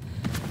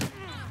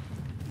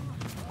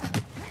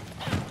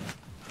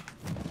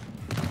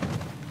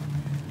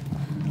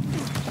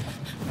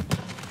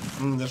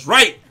 That's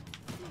right.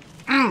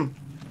 And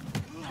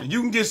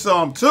you can get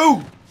some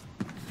too.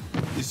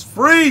 It's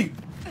free.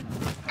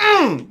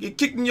 Get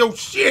kicked in your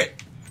shit.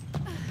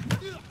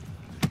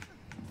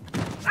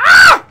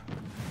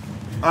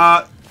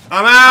 I'm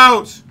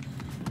out.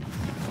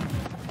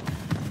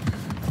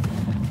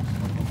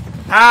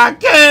 I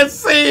can't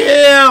see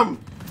him.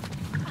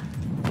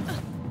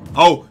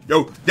 Oh,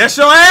 yo, that's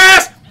your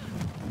ass,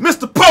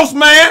 Mr.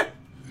 Postman.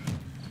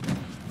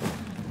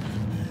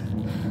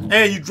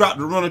 And you dropped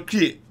the runner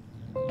kit.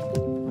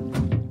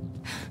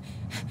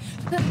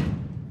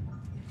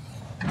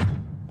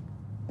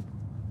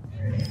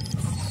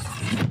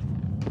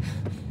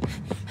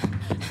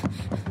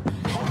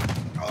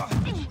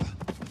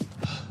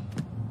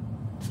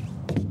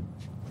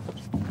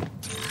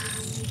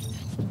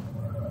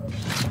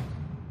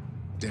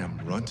 Damn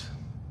runt.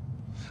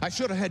 I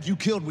should have had you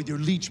killed with your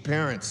leech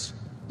parents.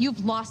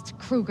 You've lost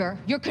Kruger.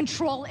 Your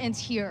control ends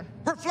here.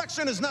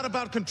 Reflection is not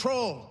about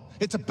control.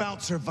 It's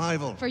about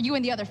survival. For you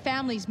and the other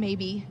families,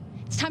 maybe.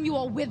 It's time you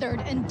all withered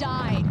and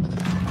died.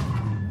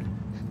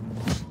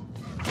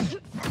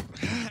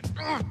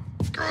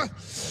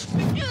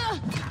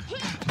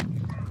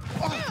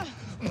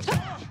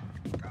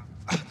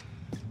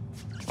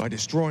 By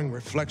destroying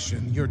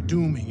Reflection, you're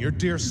dooming your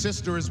dear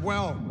sister as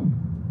well.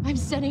 I'm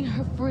setting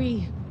her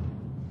free.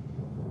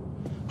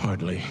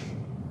 Hardly.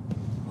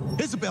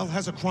 Isabel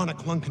has a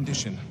chronic lung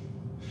condition.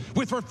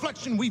 With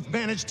Reflection, we've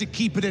managed to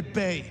keep it at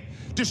bay.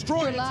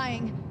 Destroy it. You're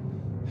lying.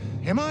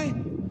 Am I?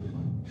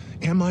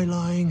 Am I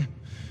lying?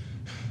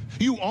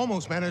 You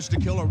almost managed to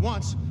kill her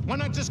once. Why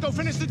not just go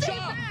finish the job?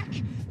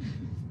 Back!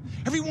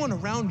 Everyone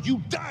around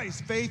you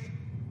dies, Faith.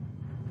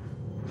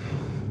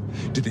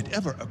 Did it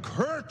ever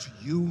occur to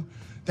you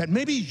that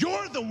maybe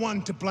you're the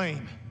one to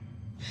blame?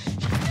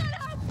 Shut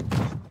up!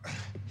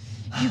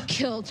 You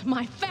killed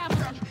my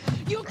family.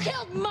 You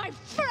killed my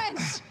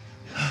friends.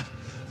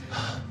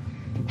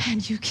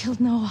 And you killed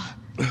Noah.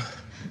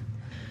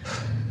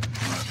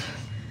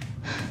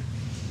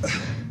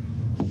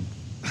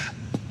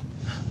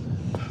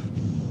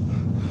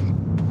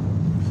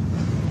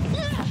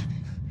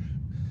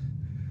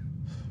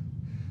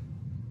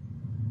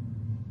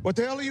 What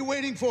the hell are you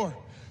waiting for?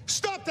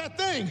 Stop that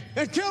thing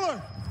and kill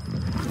her!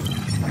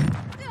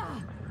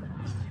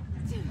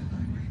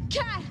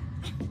 Cat!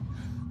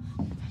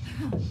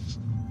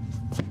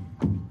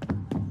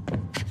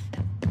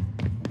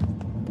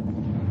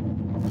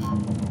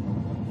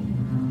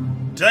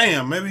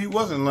 Damn, maybe he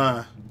wasn't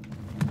lying.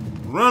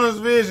 Runner's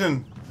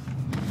vision.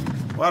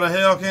 Why the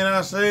hell can't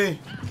I see?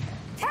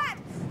 Cat,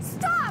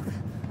 stop!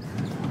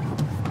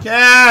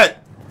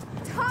 Cat!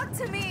 Talk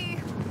to me.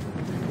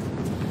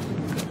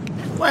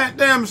 Wait,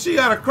 damn, she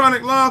got a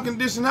chronic lung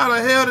condition. How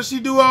the hell did she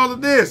do all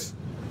of this?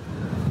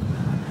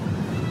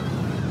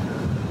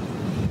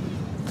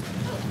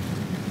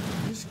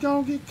 It's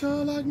gonna get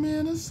cold like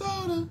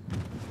Minnesota.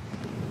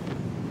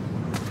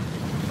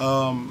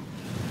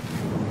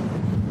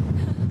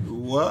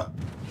 What?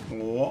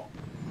 What?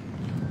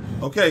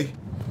 Okay.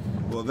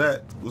 Well,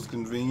 that was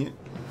convenient.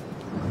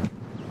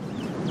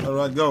 How do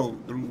I go?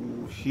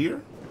 Through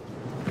here?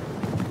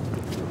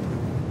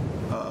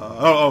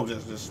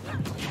 Just.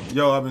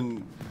 Yo, I've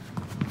been.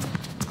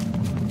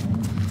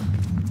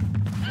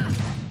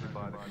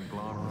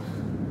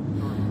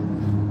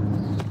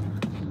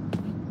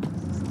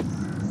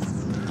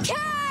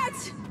 Cat!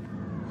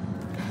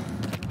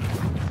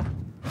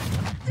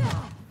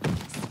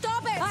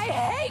 Stop it! I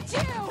hate you!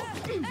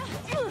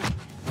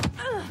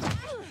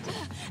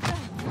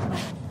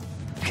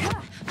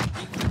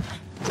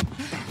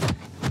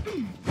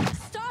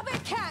 Stop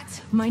it,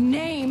 Cat! My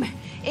name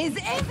is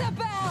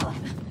Isabel!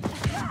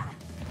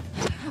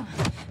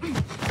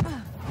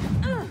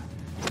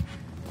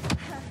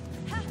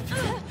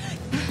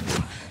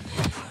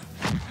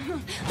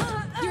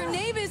 Your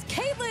name is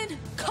Caitlin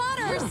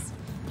Connors!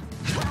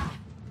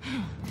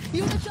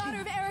 You're the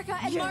daughter of Erica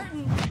and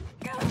Martin.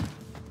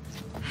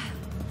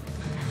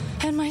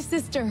 And my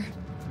sister.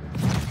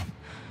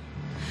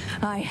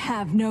 I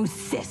have no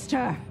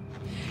sister.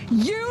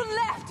 You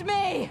left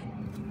me!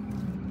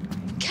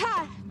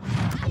 Cat!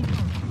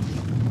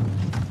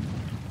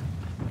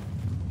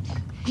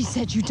 He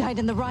said you died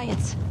in the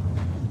riots.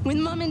 With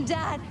Mom and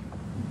Dad.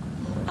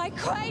 I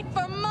cried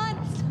for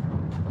months.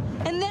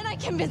 And then I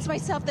convinced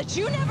myself that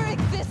you never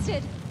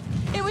existed.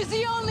 It was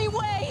the only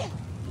way.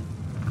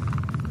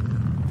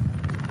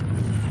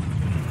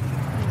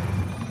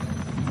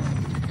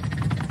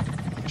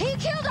 He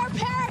killed our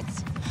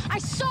parents! I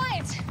saw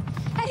it!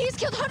 And he's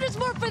killed hundreds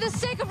more for the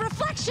sake of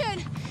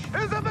Reflection!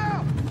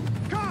 Isabel!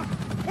 Come!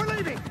 We're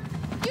leaving!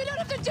 You don't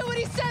have to do what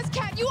he says,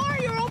 Cat! You are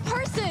your own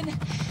person!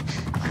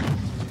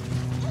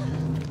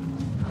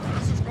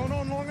 This has gone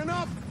on long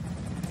enough!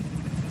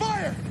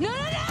 Fire! No, no,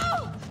 no!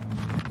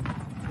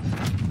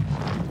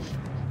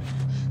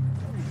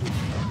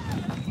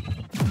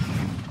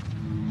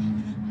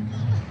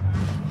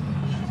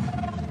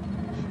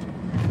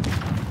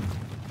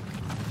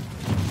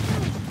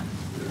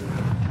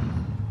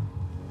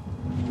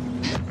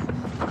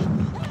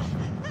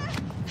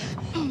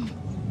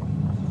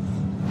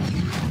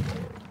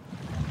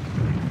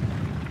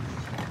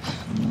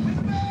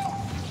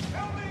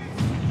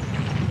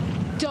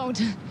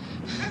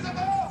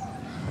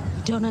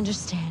 Don't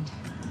understand.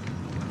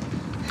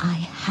 I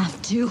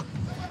have to.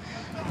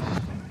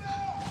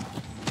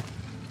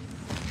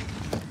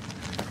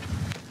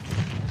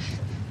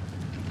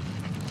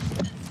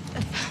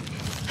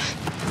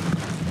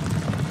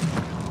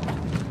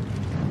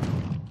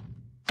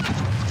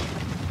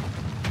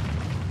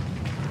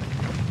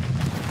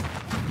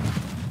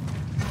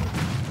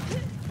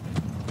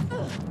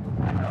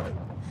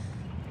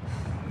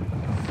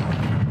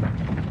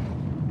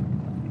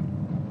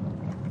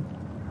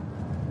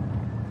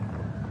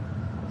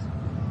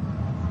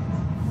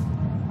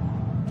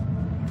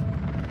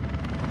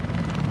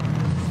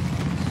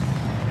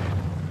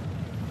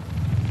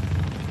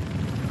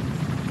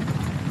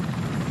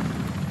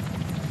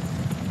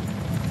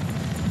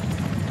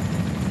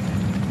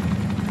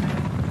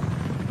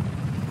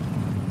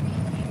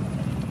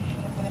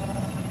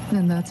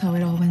 And that's how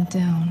it all went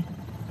down.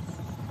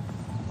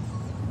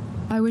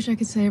 I wish I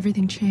could say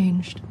everything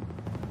changed.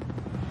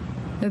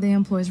 That the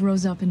employees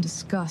rose up in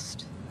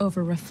disgust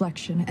over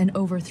reflection and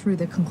overthrew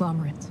the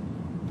conglomerate.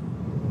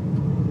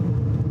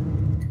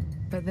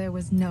 But there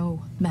was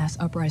no mass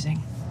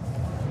uprising.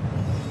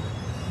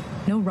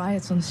 No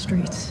riots on the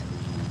streets.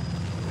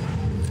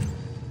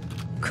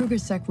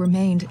 Kruger's sect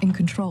remained in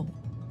control.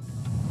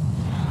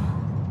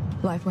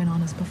 Life went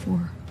on as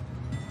before.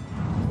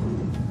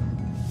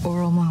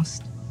 Or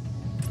almost.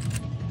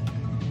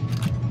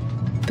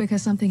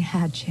 Because something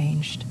had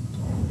changed.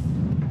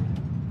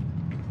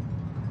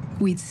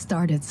 We'd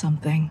started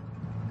something.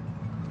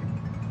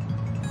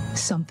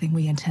 Something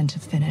we intend to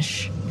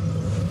finish.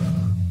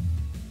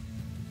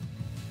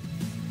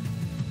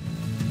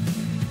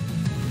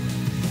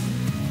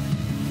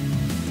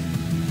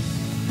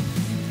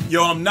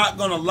 Yo, I'm not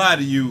gonna lie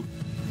to you.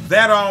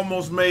 That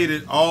almost made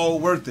it all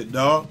worth it,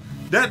 dog.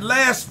 That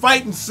last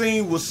fighting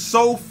scene was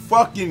so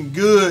fucking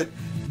good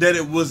that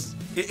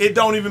it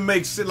don't even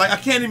make sense. Like, I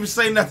can't even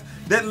say nothing.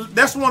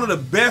 That's one of the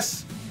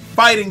best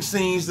fighting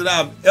scenes that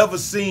I've ever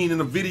seen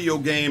in a video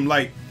game.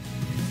 Like,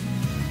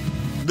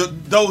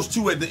 those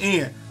two at the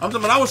end. I'm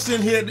talking about, I was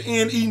sitting here at the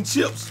end eating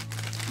chips,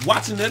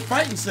 watching that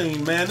fighting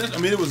scene, man. I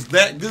mean, it was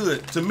that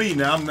good to me.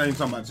 Now, I'm not even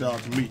talking about y'all,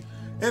 to me.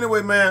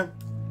 Anyway, man.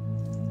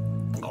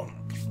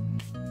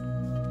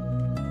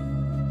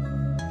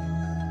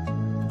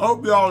 I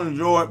hope y'all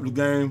enjoyed the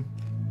game.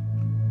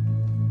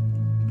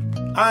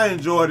 I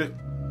enjoyed it.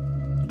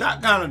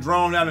 Got kind of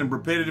drawn out and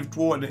repetitive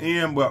toward the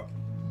end, but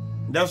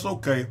that's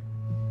okay.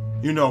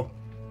 You know,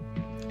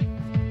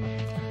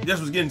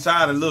 just was getting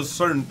tired of little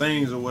certain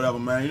things or whatever,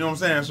 man. You know what I'm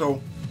saying?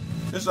 So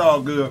it's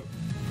all good.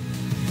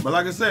 But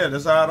like I said,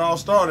 that's how it all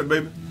started,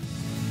 baby.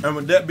 And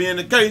with that being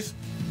the case,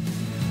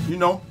 you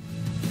know,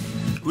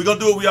 we're gonna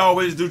do what we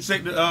always do.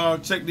 Check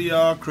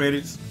the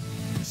credits,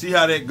 see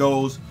how that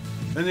goes.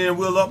 And then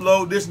we'll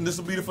upload this, and this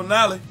will be the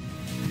finale.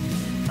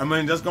 I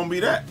mean, that's gonna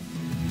be that.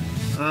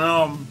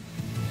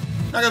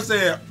 Like I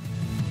said,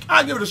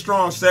 I give it a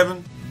strong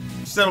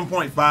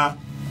 7.5.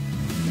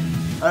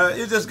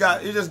 It just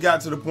got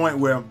to the point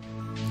where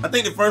I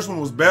think the first one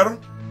was better,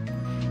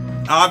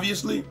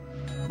 obviously,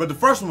 but the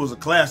first one was a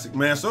classic,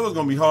 man. So it was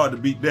gonna be hard to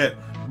beat that.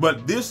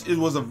 But this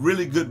was a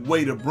really good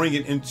way to bring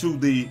it into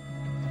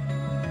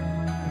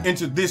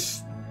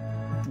this.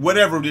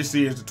 Whatever this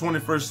is, the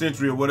 21st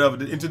century or whatever,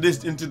 into this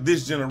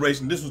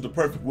generation. This was the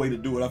perfect way to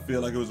do it. I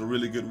feel like it was a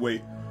really good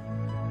way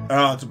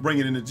to bring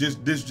it into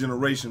just this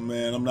generation,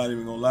 man. I'm not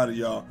even gonna lie to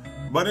y'all.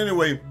 But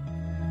anyway,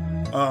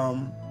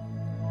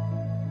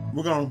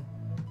 we're gonna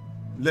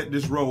let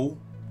this roll,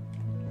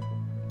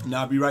 and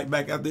I'll be right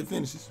back after it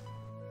finishes.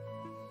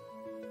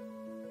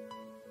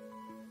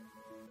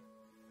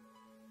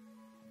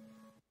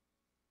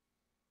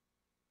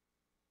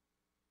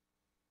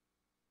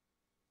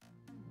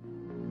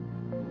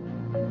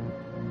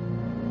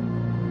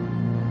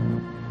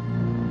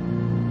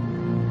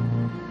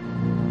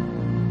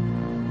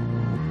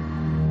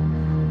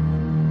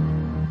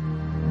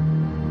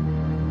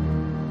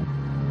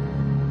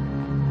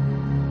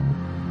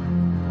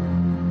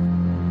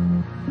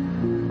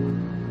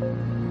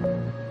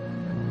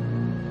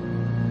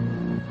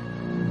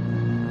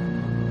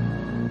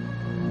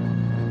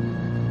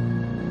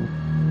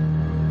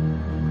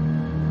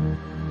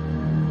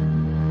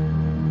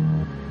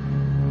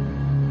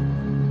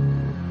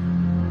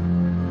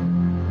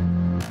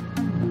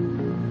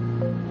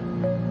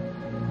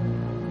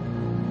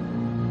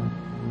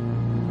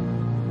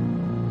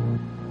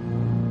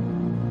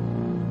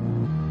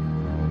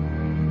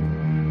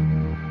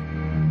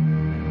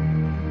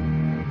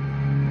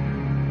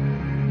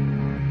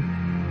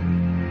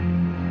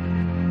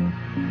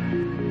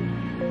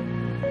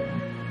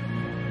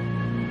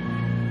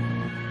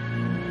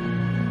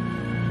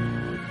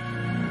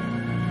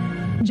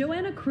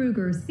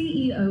 Kruger,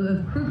 CEO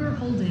of Kruger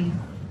Holdings,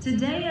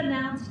 today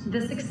announced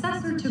the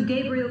successor to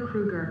Gabriel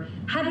Kruger,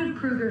 head of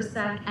Kruger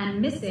Sec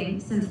and missing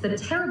since the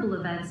terrible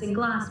events in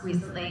Glass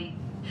recently.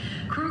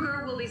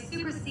 Kruger will be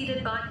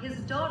superseded by his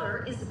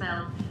daughter,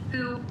 Isabel,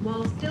 who,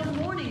 while still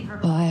mourning her...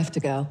 Well, I have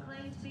to go.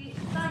 ...claimed to be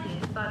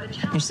excited by the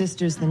challenge... Your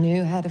sister's the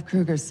new head of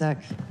Kruger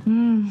Sec.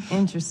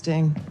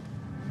 Interesting.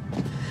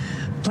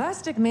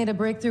 Plastic made a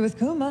breakthrough with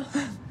Kuma.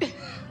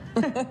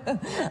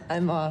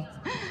 I'm off.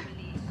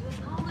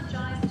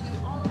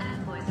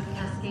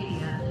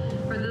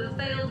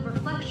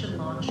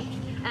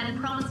 And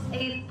promised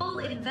a full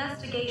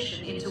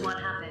investigation into what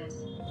happened.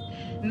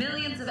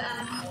 Millions of...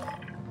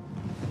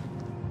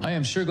 I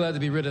am sure glad to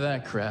be rid of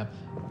that crap.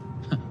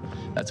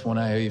 That's one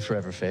I owe you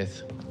forever,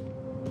 Faith.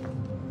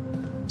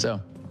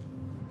 So,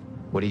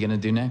 what are you gonna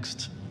do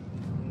next?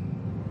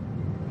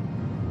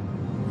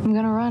 I'm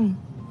gonna run.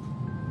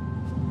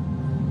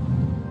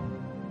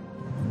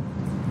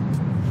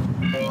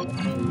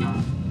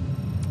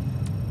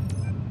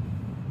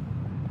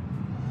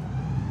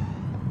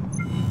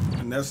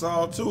 And that's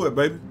all to it,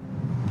 baby.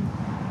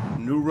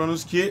 New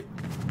runner's kit,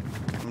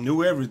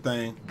 new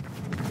everything.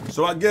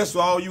 So I guess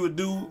all you would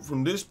do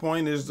from this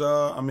point is,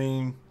 I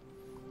mean,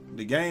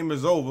 the game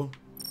is over.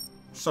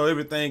 So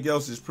everything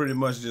else is pretty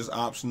much just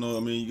optional. I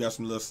mean, you got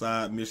some little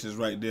side missions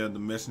right there. The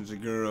messenger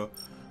girl,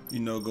 you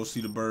know, go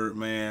see the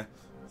Birdman,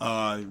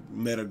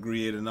 meta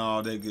grid and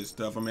all that good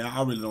stuff. I mean,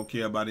 I really don't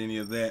care about any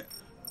of that.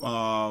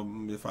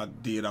 If I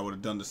did, I would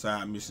have done the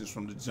side missions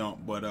from the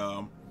jump. But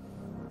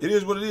it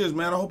is what it is,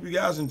 man. I hope you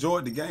guys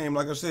enjoyed the game.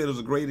 Like I said, it was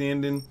a great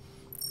ending.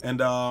 And,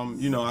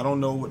 you know, I don't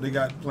know what they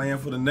got planned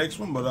for the next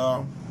one,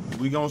 but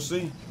we gonna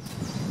see.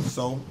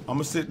 So I'm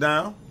gonna sit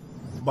down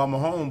by my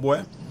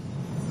homeboy.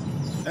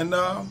 And,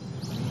 oh,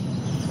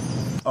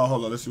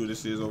 hold on. Let's see what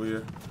this is over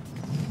here.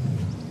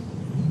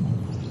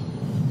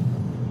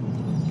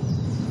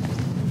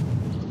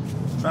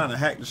 I'm trying to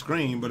hack the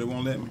screen, but it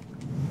won't let me.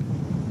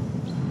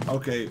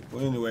 Okay,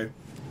 well, anyway.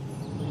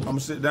 I'm gonna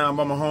sit down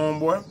by my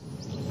homeboy,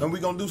 and we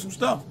gonna do some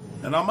stuff.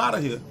 And I'm out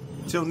of here.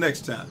 Till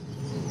next time.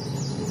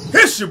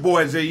 It's your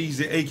boy Jay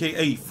Easy,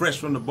 a.k.a. Fresh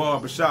from the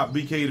Barbershop,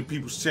 BK the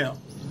People's Champ.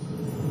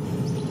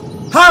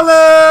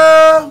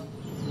 Holla!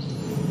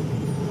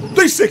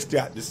 360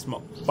 out this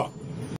motherfucker.